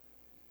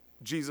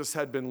Jesus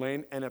had been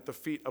laid and at the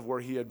feet of where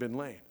he had been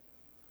laid.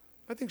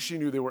 I think she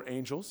knew they were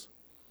angels.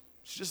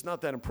 She's just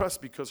not that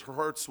impressed because her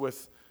heart's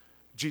with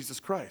Jesus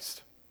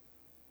Christ.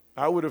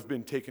 I would have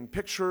been taking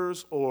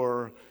pictures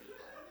or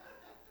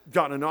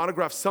gotten an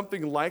autograph,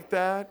 something like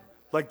that.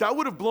 Like that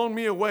would have blown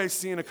me away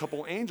seeing a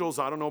couple angels.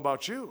 I don't know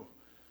about you.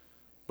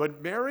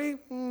 But Mary,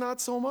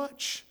 not so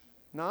much.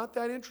 Not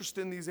that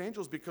interested in these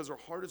angels because her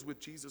heart is with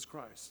Jesus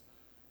Christ.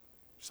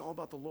 It's all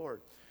about the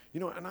Lord. You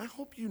know, and I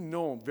hope you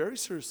know very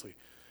seriously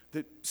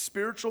that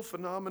spiritual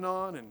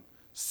phenomenon and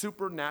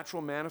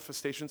supernatural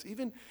manifestations,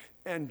 even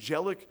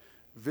angelic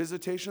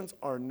visitations,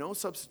 are no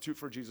substitute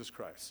for Jesus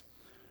Christ.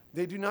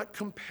 They do not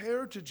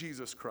compare to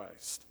Jesus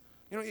Christ.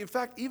 You know, in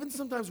fact, even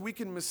sometimes we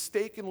can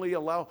mistakenly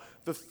allow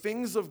the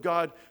things of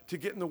God to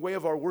get in the way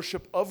of our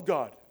worship of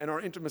God and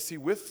our intimacy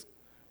with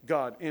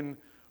God in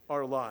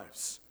our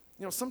lives.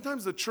 You know,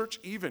 sometimes the church,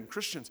 even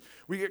Christians,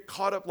 we get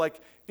caught up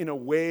like in a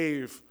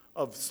wave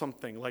of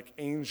something like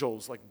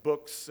angels, like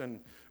books and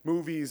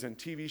movies and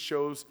TV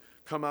shows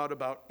come out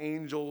about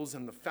angels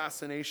and the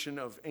fascination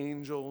of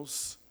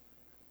angels.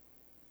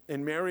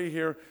 And Mary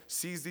here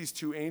sees these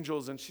 2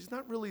 angels and she's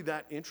not really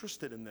that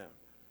interested in them.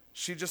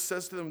 She just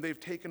says to them, they've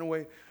taken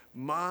away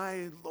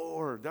my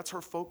Lord. That's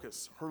her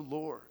focus, her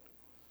Lord.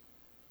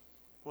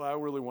 Well, I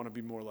really want to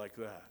be more like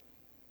that.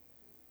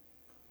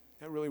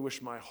 I really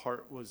wish my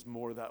heart was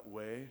more that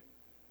way.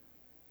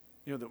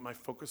 That my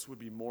focus would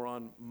be more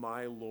on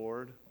my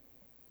Lord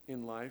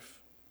in life.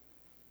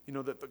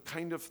 That the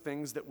kind of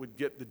things that would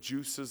get the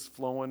juices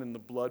flowing and the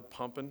blood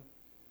pumping,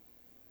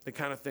 the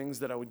kind of things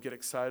that I would get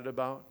excited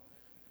about,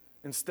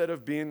 instead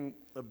of being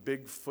a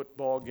big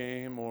football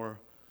game or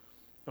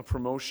a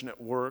promotion at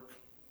work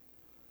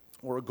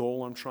or a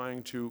goal I'm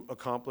trying to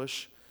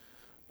accomplish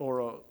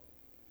or a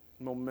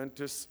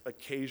momentous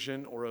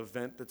occasion or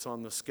event that's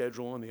on the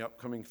schedule in the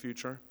upcoming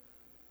future,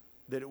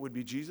 that it would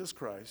be Jesus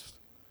Christ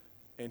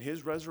and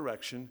his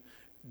resurrection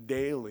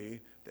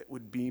daily that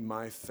would be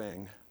my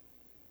thing.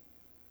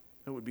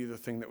 That would be the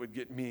thing that would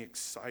get me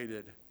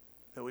excited.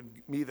 That would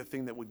be the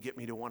thing that would get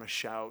me to want to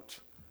shout.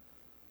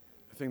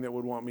 The thing that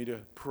would want me to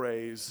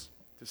praise,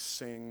 to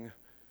sing,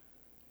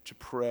 to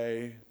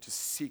pray, to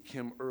seek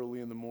him early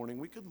in the morning.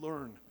 We could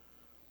learn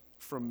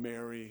from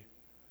Mary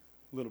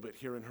a little bit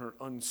here in her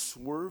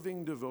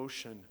unswerving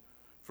devotion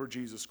for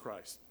Jesus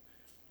Christ.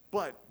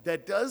 But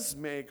that does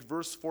make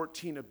verse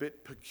 14 a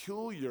bit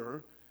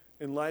peculiar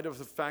in light of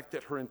the fact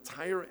that her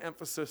entire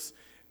emphasis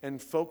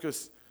and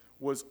focus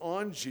was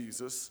on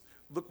Jesus.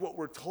 Look what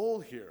we're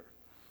told here.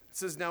 It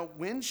says, now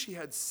when she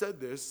had said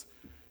this,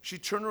 she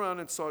turned around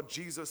and saw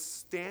Jesus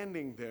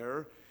standing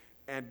there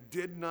and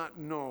did not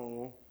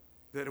know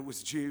that it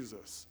was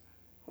Jesus.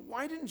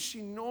 Why didn't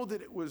she know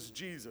that it was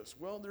Jesus?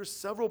 Well, there's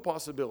several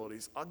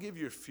possibilities. I'll give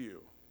you a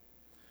few.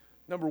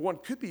 Number one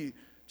could be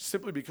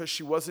simply because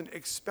she wasn't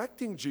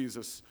expecting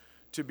Jesus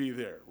to be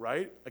there,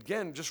 right?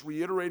 Again, just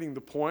reiterating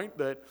the point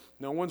that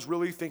no one's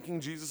really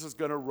thinking Jesus is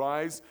going to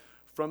rise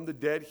from the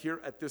dead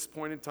here at this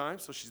point in time,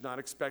 so she's not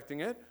expecting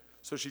it.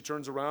 So she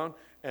turns around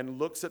and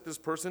looks at this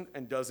person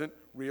and doesn't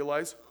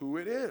realize who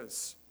it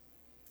is.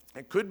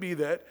 It could be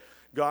that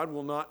God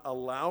will not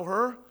allow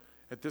her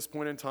at this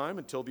point in time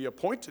until the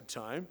appointed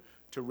time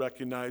to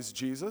recognize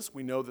Jesus.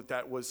 We know that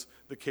that was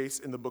the case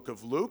in the book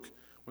of Luke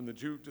when the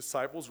two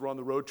disciples were on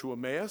the road to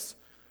Emmaus.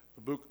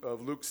 The book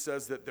of Luke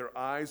says that their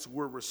eyes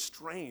were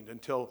restrained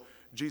until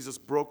Jesus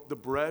broke the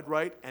bread,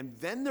 right? And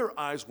then their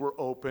eyes were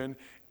open,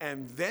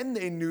 and then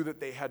they knew that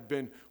they had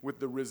been with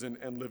the risen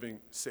and living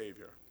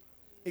Savior.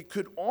 It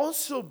could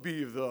also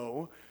be,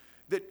 though,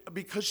 that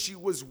because she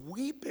was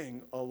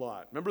weeping a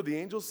lot. Remember the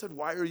angel said,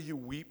 "Why are you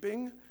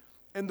weeping?"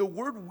 And the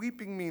word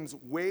weeping means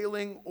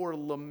wailing or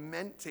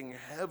lamenting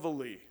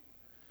heavily.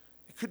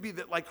 It could be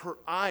that like her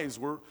eyes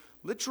were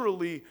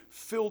literally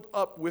filled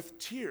up with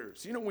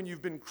tears. When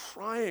you've been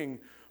crying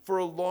for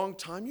a long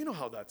time, you know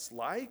how that's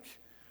like.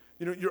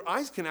 Your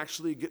eyes can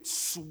actually get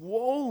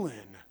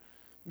swollen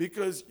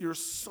because you're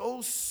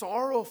so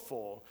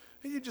sorrowful.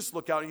 And you just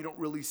look out and you don't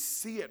really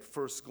see at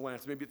first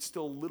glance. Maybe it's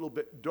still a little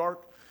bit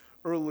dark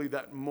early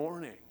that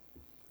morning.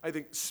 I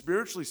think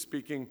spiritually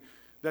speaking,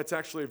 that's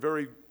actually a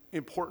very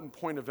important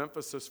point of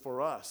emphasis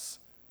for us.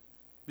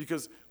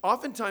 Because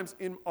oftentimes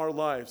in our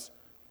lives,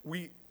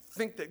 we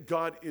think that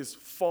God is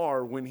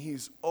far when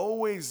he's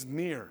always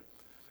near.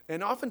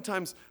 And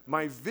oftentimes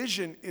my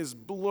vision is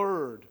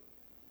blurred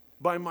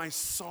by my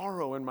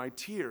sorrow and my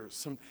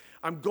tears.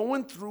 I'm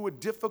going through a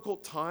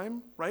difficult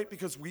time, right?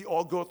 Because we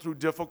all go through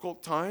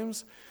difficult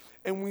times.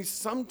 And we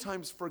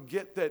sometimes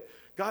forget that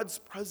God's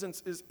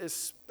presence is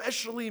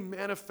especially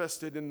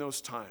manifested in those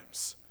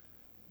times.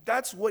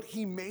 That's what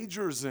he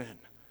majors in.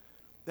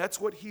 That's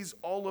what he's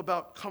all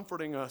about,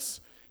 comforting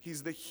us.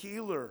 He's the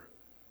healer.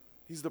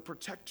 He's the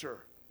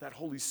protector, that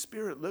Holy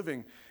Spirit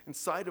living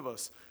inside of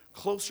us,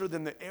 closer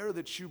than the air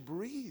that you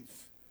breathe.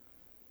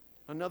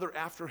 Another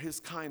after his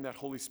kind, that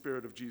Holy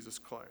Spirit of Jesus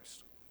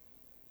Christ.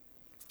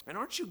 And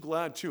aren't you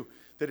glad, too,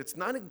 that it's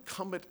not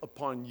incumbent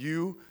upon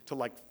you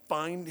to,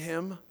 find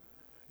him,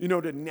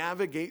 to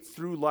navigate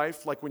through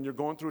life, like when you're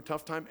going through a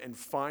tough time and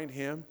find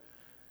him?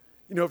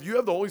 If you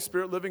have the Holy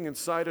Spirit living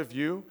inside of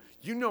you,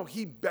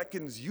 he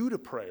beckons you to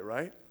pray,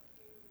 right?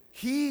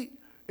 He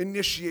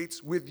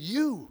initiates with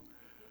you.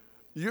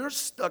 You're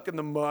stuck in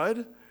the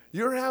mud.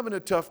 You're having a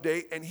tough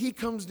day, and he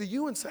comes to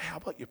you and says, how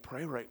about you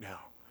pray right now?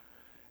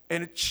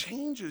 And it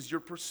changes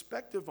your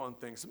perspective on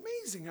things.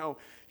 Amazing how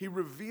he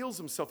reveals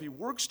himself. He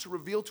works to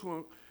reveal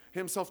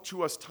himself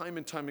to us time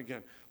and time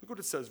again. Look what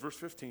it says, verse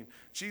 15.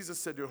 Jesus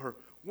said to her,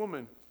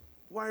 "Woman,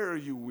 why are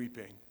you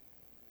weeping?"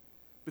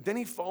 But then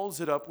he follows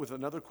it up with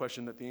another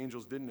question that the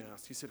angels didn't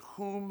ask. He said,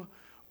 "Whom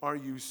are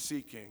you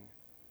seeking?"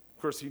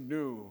 Of course, he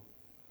knew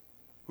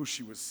who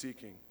she was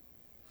seeking.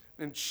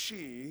 And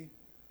she,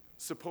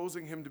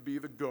 supposing him to be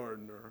the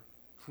gardener,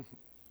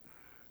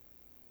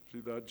 she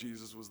thought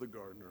Jesus was the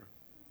gardener,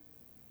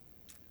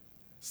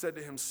 said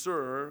to him,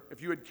 "Sir,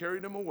 if you had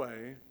carried him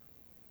away,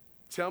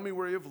 tell me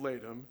where you have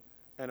laid him,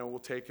 and I will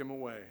take him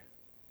away."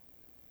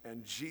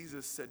 And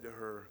Jesus said to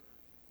her,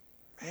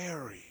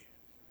 "Mary."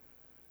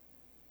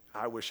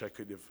 I wish I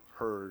could have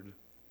heard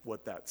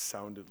what that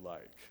sounded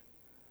like,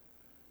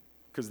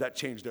 because that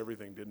changed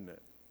everything, didn't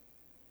it?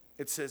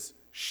 It says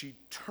she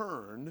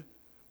turned,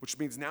 which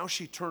means now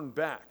she turned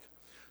back.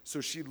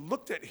 So she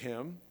looked at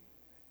him,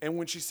 and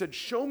when she said,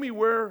 "Show me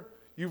where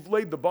you've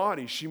laid the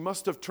body," she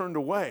must have turned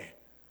away.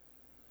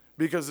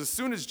 Because as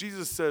soon as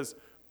Jesus says,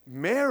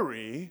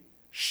 Mary,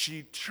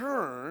 she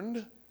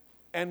turned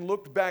and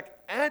looked back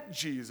at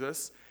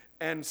Jesus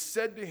and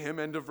said to him,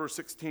 end of verse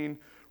 16,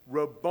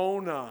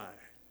 Rabboni,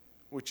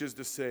 which is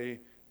to say,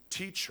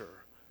 teacher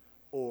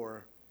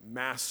or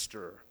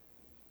master,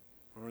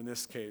 or in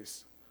this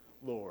case,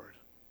 Lord,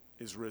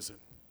 is risen.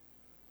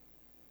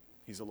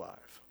 He's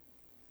alive.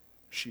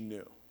 She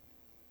knew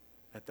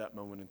at that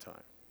moment in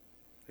time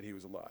that he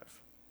was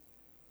alive.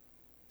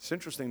 It's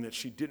interesting that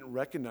she didn't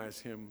recognize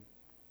him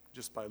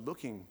just by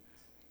looking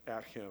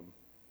at him.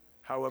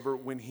 However,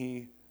 when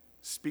he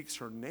speaks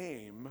her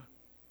name,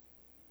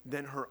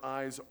 then her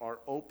eyes are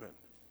open.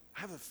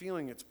 I have a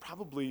feeling it's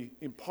probably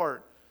in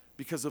part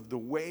because of the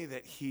way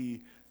that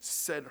he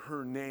said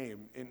her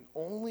name in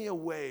only a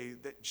way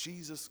that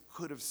Jesus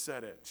could have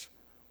said it.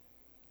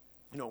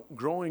 You know,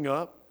 growing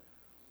up,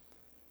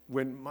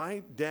 when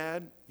my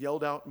dad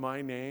yelled out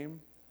my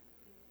name,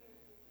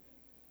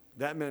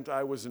 that meant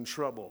I was in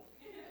trouble.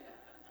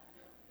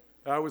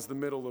 I was the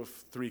middle of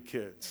 3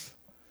 kids.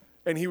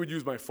 And he would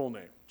use my full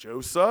name, Joe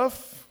Shupp.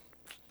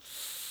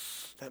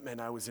 That meant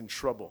I was in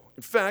trouble.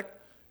 In fact,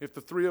 if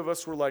the 3 of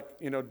us were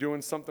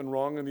doing something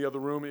wrong in the other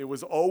room, it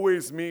was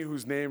always me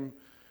whose name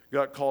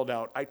got called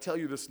out. I tell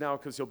you this now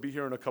because he'll be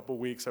here in a couple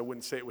weeks. I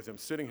wouldn't say it with him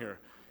sitting here.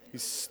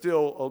 He's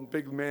still a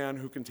big man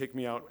who can take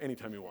me out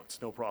anytime he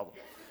wants, no problem.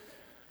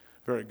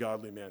 Very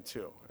godly man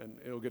too. And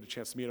he'll get a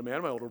chance to meet him.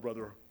 And my older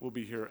brother will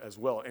be here as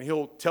well. And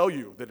he'll tell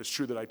you that it's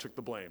true that I took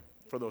the blame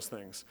for those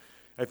things.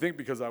 I think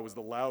because I was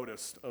the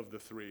loudest of the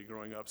 3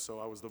 growing up, so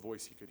I was the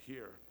voice he could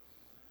hear.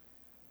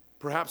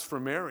 Perhaps for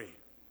Mary,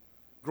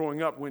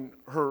 growing up, when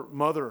her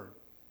mother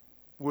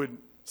would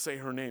say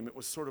her name, it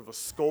was sort of a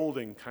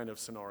scolding kind of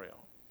scenario.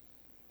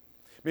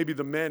 Maybe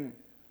the men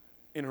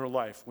in her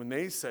life, when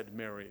they said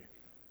Mary,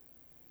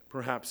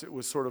 perhaps it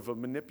was sort of a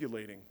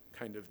manipulating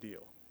kind of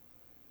deal.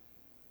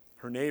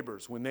 Her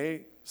neighbors, when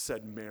they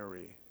said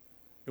Mary,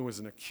 it was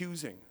an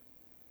accusing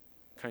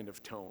kind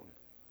of tone.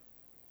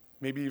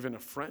 Maybe even a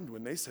friend,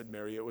 when they said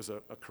Mary, it was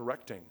a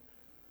correcting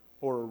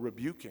or a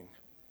rebuking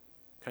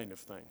kind of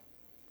thing.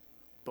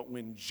 But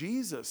when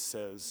Jesus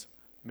says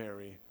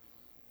Mary,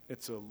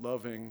 it's a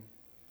loving,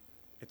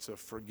 it's a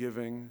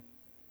forgiving,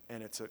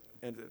 and it's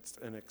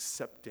an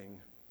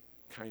accepting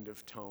kind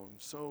of tone.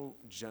 So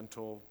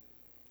gentle.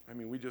 I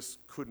mean, we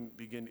just couldn't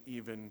begin to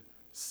even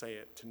say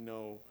it to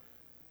know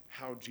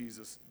how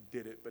Jesus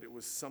did it, but it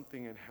was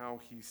something in how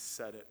he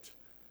said it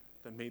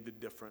that made the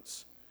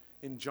difference.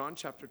 In John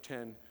chapter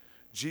 10,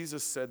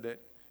 Jesus said that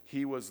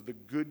he was the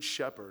good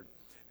shepherd.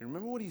 And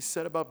remember what he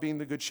said about being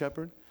the good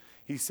shepherd?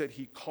 He said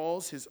he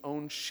calls his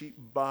own sheep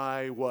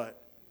by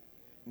what?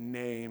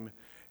 Name.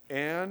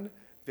 And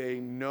they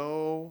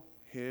know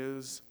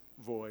his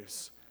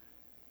voice.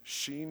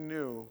 She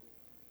knew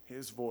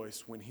his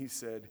voice when he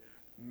said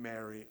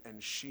Mary,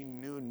 and she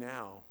knew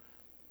now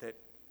that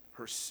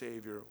her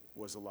Savior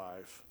was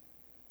alive,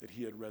 that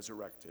he had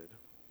resurrected.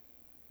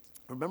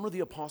 Remember the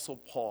Apostle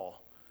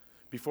Paul,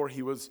 before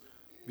he was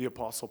the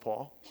Apostle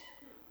Paul,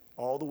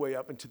 all the way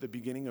up into the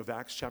beginning of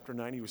Acts chapter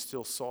 9, he was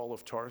still Saul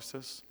of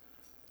Tarsus.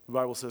 The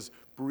Bible says,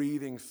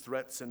 breathing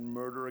threats and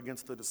murder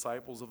against the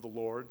disciples of the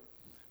Lord.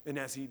 And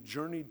as he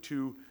journeyed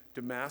to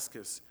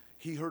Damascus,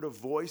 he heard a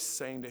voice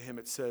saying to him,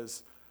 it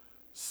says,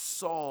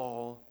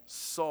 Saul,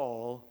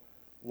 Saul,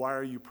 why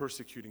are you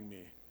persecuting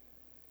me?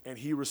 And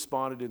he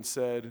responded and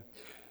said,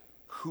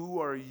 who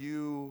are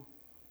you,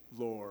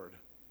 Lord?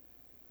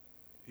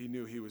 He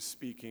knew he was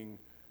speaking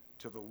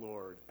to the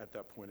Lord at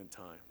that point in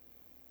time.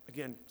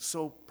 Again,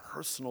 so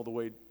personal the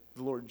way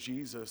the Lord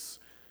Jesus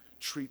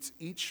treats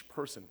each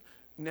person.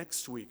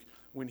 Next week,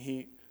 when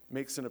he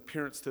makes an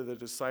appearance to the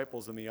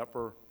disciples in the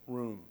upper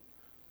room,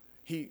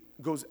 he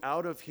goes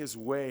out of his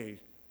way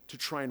to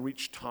try and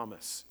reach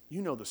Thomas.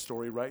 You know the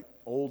story, right?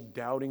 Old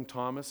doubting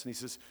Thomas. And he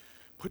says,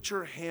 put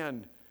your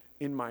hand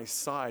in my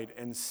side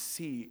and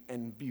see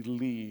and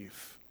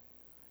believe.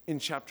 In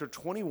chapter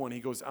 21, he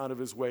goes out of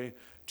his way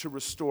to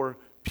restore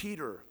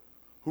Peter,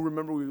 who,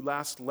 remember, we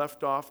last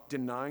left off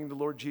denying the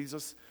Lord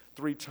Jesus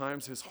 3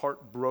 times, his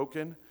heart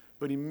broken,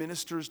 but he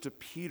ministers to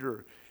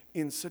Peter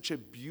in such a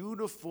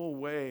beautiful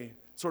way,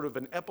 sort of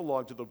an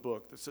epilogue to the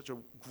book. That's such a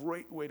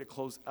great way to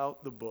close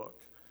out the book.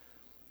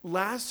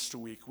 Last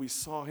week, we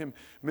saw him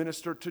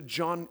minister to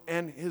John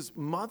and his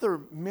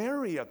mother,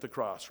 Mary, at the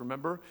cross.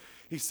 Remember?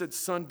 He said,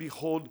 son,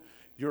 behold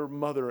your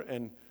mother,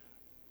 and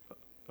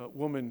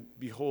woman,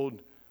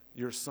 behold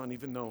your son,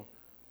 even though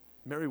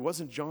Mary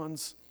wasn't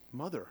John's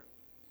mother.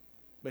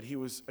 But he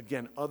was,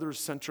 again,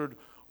 others-centered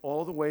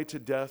all the way to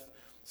death,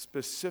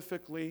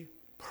 specifically,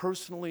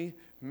 personally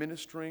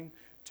ministering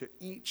to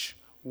each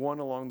one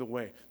along the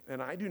way.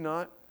 And I do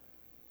not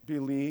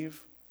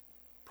believe,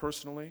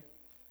 personally,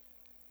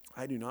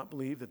 I do not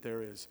believe that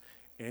there is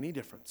any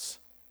difference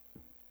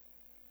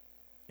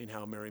in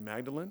how Mary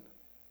Magdalene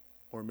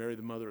or Mary,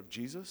 the mother of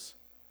Jesus,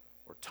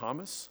 or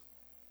Thomas,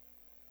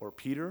 or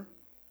Peter,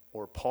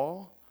 or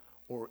Paul,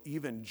 or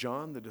even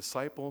John, the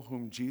disciple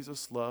whom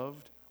Jesus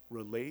loved,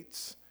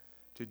 relates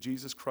to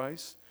Jesus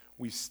Christ.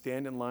 We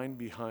stand in line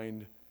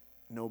behind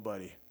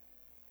nobody.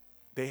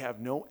 They have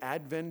no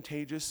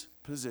advantageous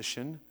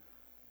position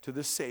to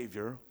the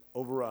Savior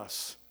over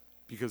us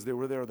because they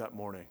were there that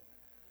morning.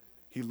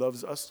 He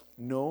loves us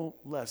no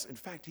less. In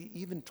fact, he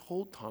even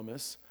told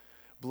Thomas,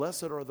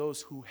 blessed are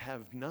those who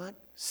have not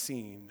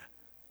seen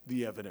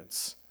the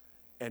evidence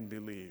and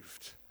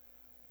believed.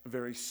 A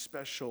very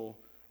special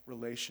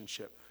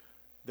relationship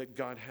that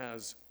God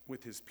has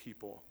with his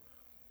people.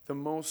 The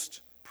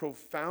most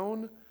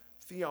profound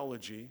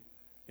theology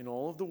in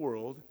all of the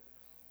world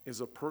is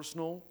a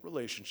personal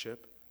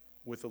relationship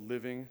with a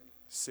living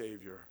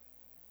Savior.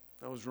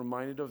 I was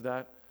reminded of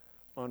that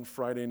on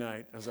Friday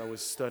night as I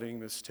was studying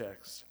this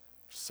text.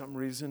 For some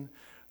reason,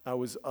 I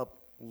was up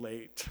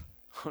late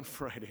on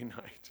Friday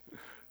night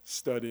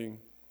studying.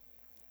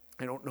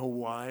 I don't know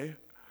why.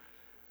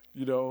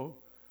 You know,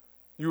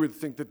 you would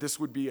think that this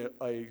would be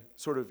a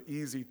sort of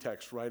easy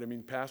text, right? I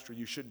mean, Pastor,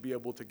 you should be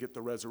able to get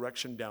the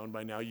resurrection down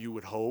by now, you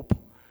would hope.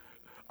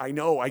 I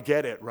know, I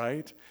get it,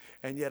 right?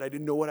 And yet I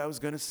didn't know what I was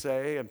going to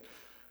say, and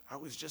I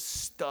was just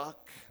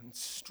stuck and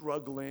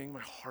struggling.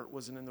 My heart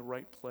wasn't in the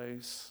right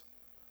place.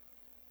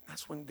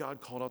 That's when God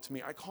called out to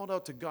me. I called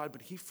out to God,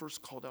 but he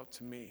first called out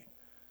to me,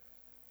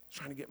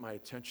 trying to get my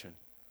attention.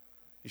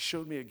 He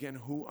showed me again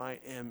who I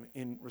am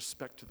in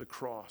respect to the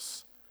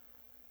cross.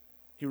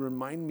 He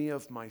reminded me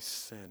of my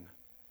sin.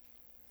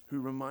 He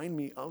reminded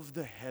me of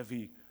the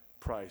heavy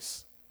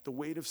price, the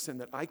weight of sin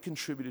that I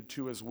contributed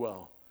to as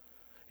well.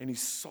 And he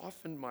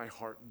softened my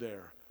heart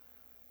there.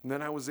 And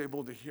then I was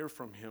able to hear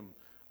from him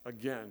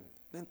again.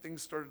 Then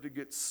things started to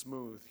get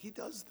smooth. He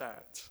does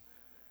that.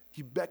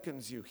 He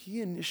beckons you.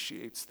 He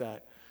initiates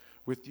that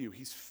with you.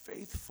 He's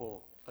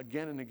faithful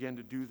again and again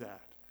to do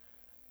that.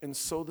 And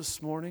so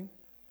this morning,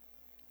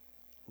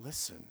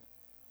 listen.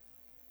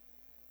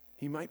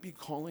 He might be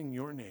calling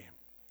your name.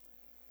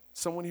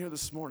 Someone here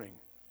this morning,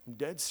 I'm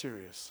dead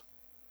serious.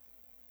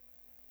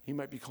 He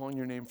might be calling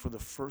your name for the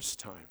first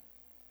time.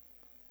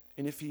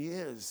 And if he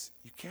is,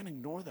 you can't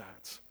ignore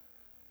that.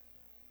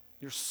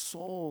 Your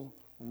soul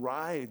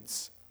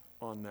rides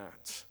on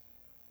that.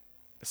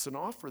 It's an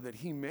offer that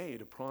he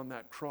made upon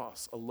that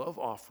cross, a love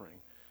offering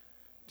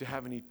to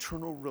have an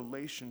eternal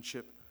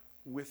relationship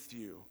with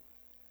you.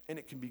 And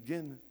it can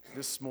begin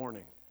this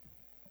morning.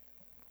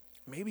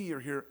 Maybe you're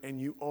here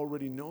and you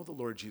already know the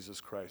Lord Jesus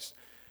Christ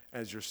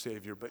as your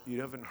Savior, but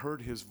you haven't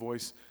heard his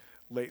voice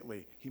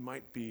lately. He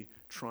might be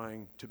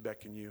trying to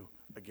beckon you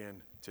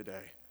again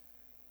today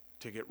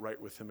to get right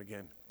with him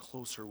again,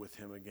 closer with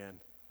him again.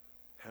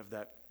 Have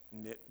that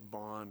knit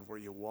bond where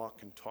you walk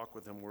and talk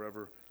with him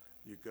wherever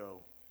you go.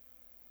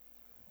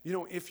 You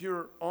know, if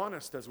you're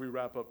honest as we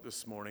wrap up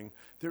this morning,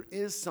 there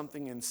is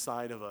something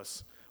inside of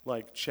us,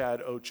 like Chad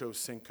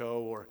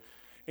Ochocinco or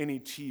any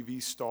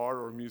TV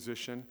star or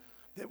musician,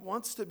 that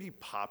wants to be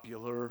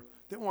popular,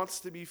 that wants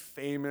to be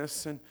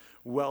famous and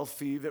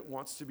wealthy, that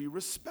wants to be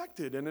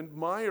respected and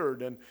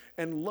admired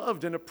and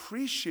loved and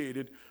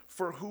appreciated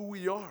for who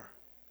we are.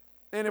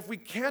 And if we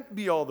can't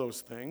be all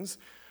those things,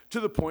 to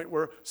the point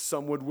where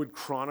someone would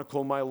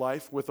chronicle my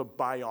life with a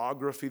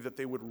biography that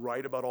they would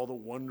write about all the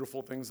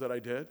wonderful things that I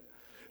did,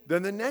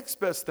 then the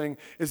next best thing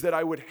is that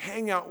I would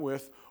hang out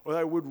with, or that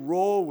I would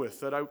roll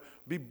with, that I would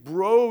be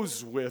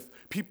bros with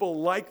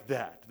people like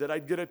that, that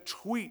I'd get a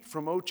tweet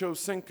from Ocho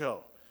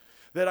Cinco,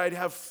 that I'd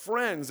have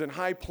friends in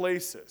high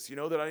places, you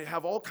know, that I'd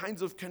have all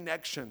kinds of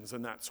connections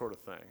and that sort of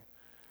thing.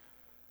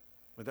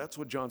 But that's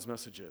what John's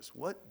message is.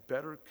 What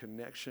better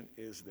connection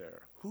is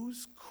there?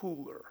 Who's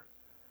cooler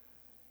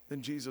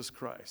than Jesus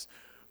Christ?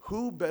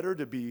 Who better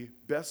to be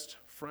best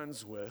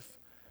friends with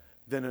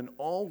than an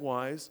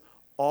all-wise,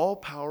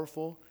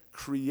 all-powerful,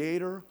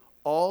 creator,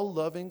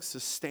 all-loving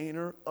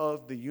sustainer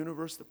of the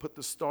universe that put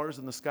the stars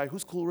in the sky?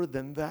 Who's cooler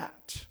than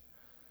that?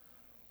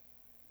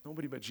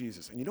 Nobody but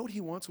Jesus. And you know what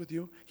he wants with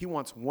you? He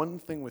wants one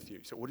thing with you.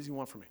 You say, what does he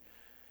want from me?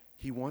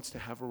 He wants to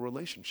have a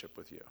relationship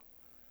with you,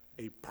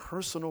 a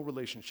personal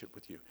relationship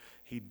with you.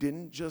 He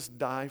didn't just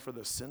die for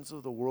the sins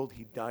of the world.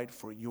 He died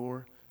for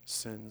your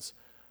sins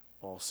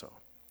also.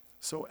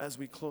 So as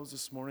we close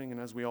this morning and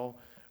as we all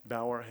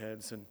bow our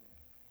heads and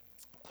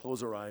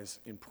close our eyes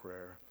in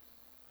prayer,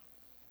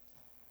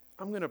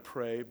 I'm going to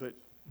pray, but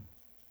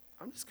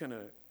I'm just going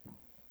to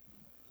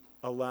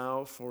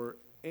allow for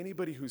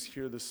anybody who's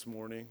here this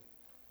morning,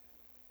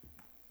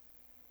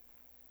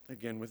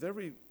 again, with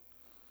every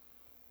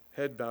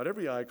head bowed,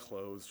 every eye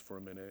closed for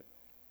a minute,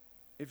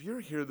 if you're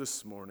here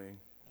this morning,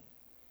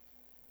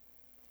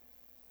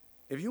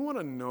 if you want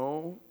to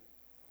know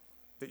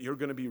that you're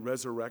going to be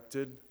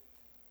resurrected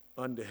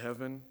unto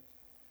heaven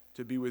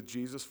to be with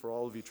Jesus for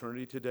all of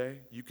eternity today,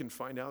 you can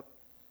find out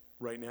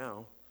right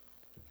now.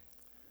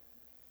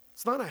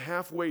 It's not a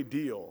halfway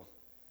deal.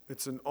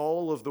 It's an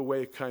all of the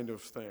way kind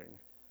of thing.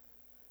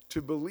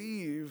 To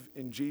believe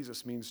in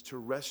Jesus means to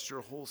rest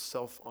your whole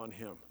self on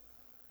him.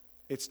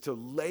 It's to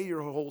lay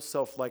your whole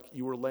self like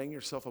you were laying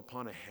yourself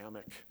upon a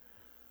hammock.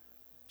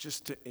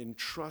 Just to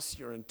entrust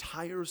your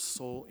entire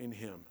soul in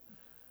him.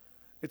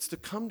 It's to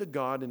come to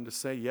God and to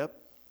say, yep,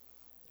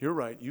 you're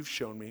right, you've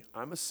shown me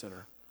I'm a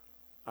sinner.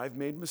 I've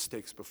made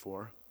mistakes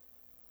before.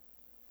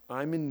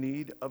 I'm in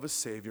need of a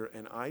Savior,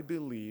 and I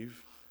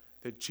believe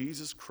that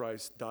Jesus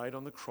Christ died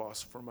on the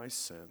cross for my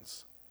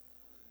sins.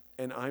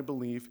 And I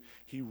believe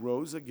he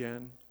rose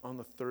again on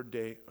the third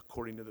day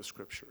according to the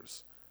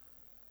Scriptures.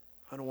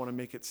 I don't want to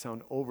make it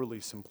sound overly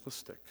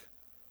simplistic,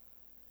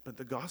 but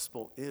the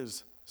gospel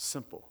is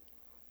simple.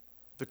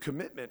 The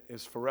commitment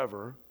is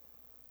forever,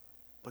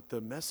 but the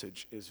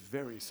message is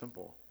very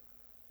simple.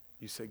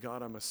 You say,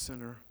 God, I'm a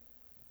sinner.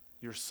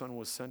 Your Son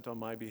was sent on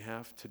my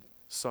behalf to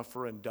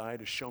suffer and die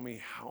to show me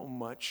how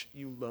much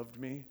you loved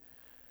me.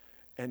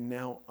 And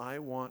now I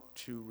want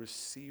to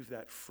receive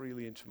that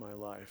freely into my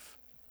life.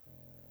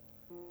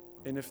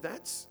 And if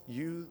that's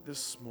you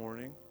this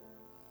morning,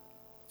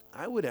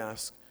 I would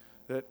ask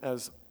that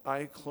as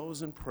I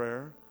close in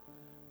prayer,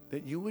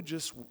 that you would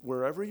just,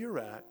 wherever you're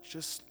at,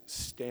 just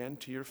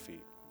stand to your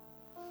feet.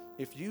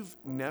 If you've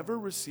never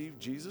received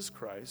Jesus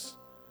Christ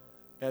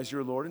as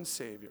your Lord and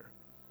Savior,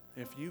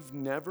 if you've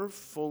never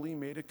fully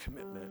made a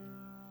commitment,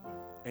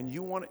 and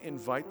you want to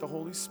invite the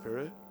Holy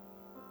Spirit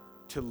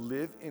to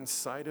live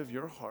inside of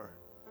your heart,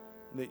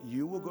 that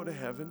you will go to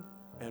heaven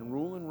and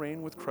rule and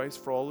reign with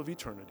Christ for all of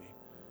eternity,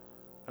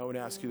 I would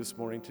ask you this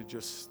morning to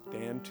just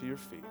stand to your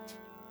feet.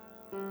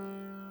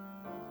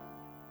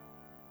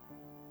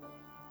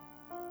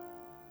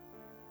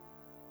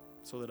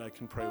 So that I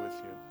can pray with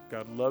you.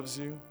 God loves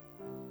you.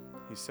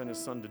 He sent his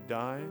Son to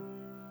die.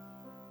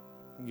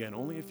 Again,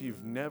 only if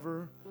you've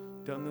never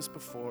done this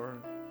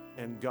before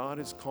and God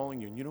is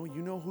calling you.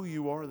 You know who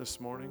you are this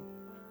morning.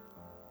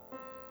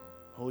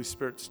 Holy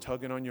Spirit's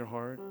tugging on your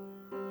heart.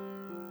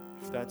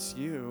 If that's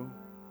you,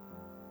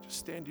 just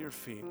stand to your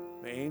feet.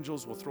 The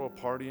angels will throw a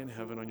party in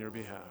heaven on your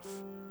behalf.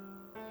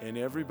 And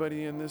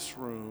everybody in this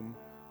room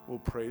will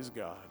praise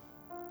God.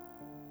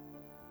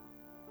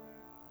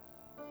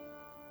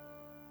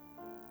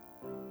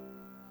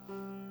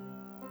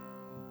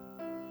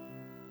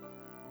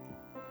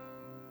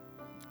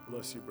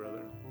 Bless you,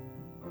 brother.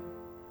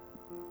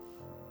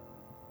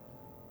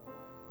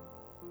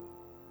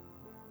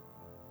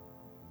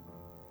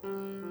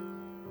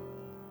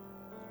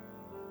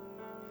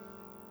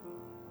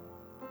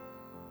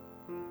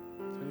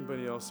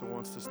 Anybody else that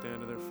wants to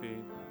stand to their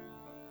feet,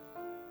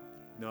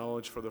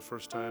 acknowledge for the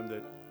first time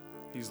that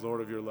he's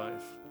Lord of your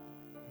life,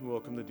 you're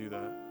welcome to do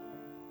that.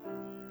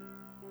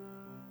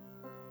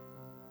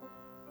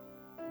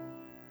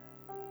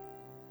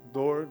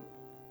 Lord,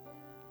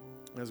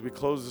 as we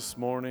close this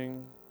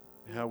morning,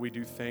 how we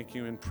do thank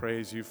you and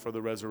praise you for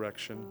the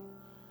resurrection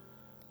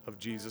of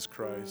Jesus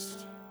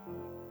Christ.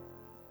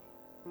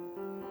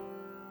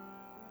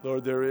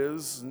 Lord, there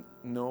is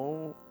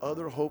no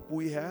other hope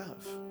we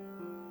have.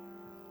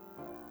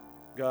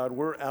 God,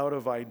 we're out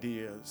of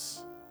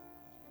ideas.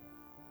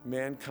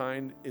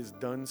 Mankind is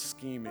done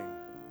scheming.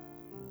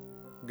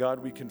 God,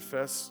 we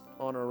confess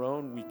on our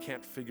own, we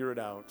can't figure it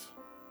out.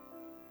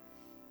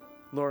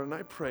 Lord, and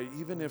I pray,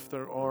 even if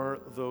there are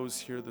those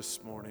here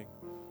this morning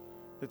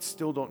that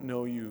still don't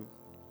know you,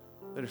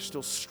 that are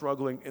still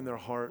struggling in their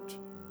heart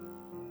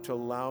to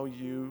allow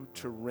you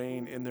to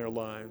reign in their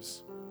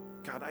lives,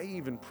 God, I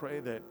even pray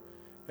that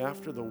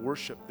after the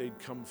worship, they'd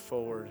come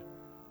forward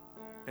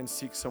and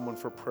seek someone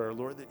for prayer.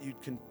 Lord, that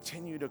you'd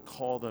continue to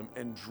call them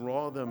and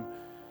draw them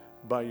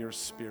by your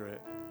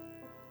Spirit.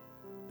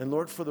 And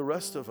Lord, for the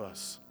rest of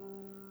us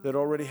that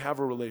already have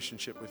a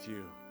relationship with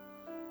you,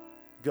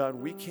 God,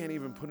 we can't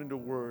even put into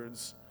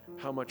words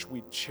how much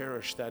we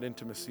cherish that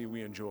intimacy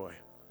we enjoy.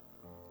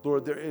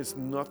 Lord, there is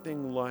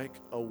nothing like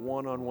a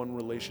one-on-one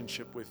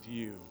relationship with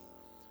you.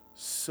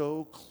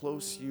 So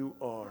close you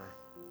are.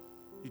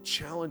 You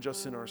challenge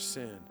us in our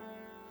sin.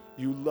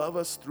 You love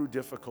us through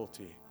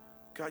difficulty.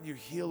 God, you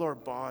heal our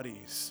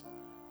bodies.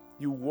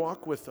 You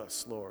walk with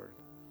us, Lord.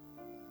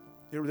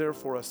 You're there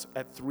for us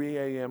at 3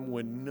 a.m.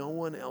 when no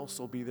one else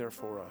will be there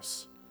for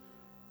us.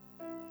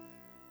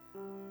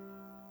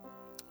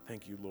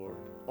 Thank you, Lord.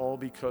 All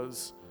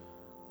because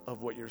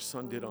of what your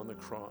Son did on the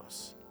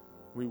cross.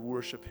 We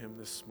worship him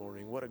this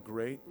morning. What a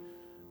great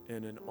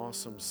and an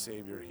awesome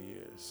Savior he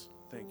is.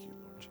 Thank you,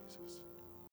 Lord Jesus.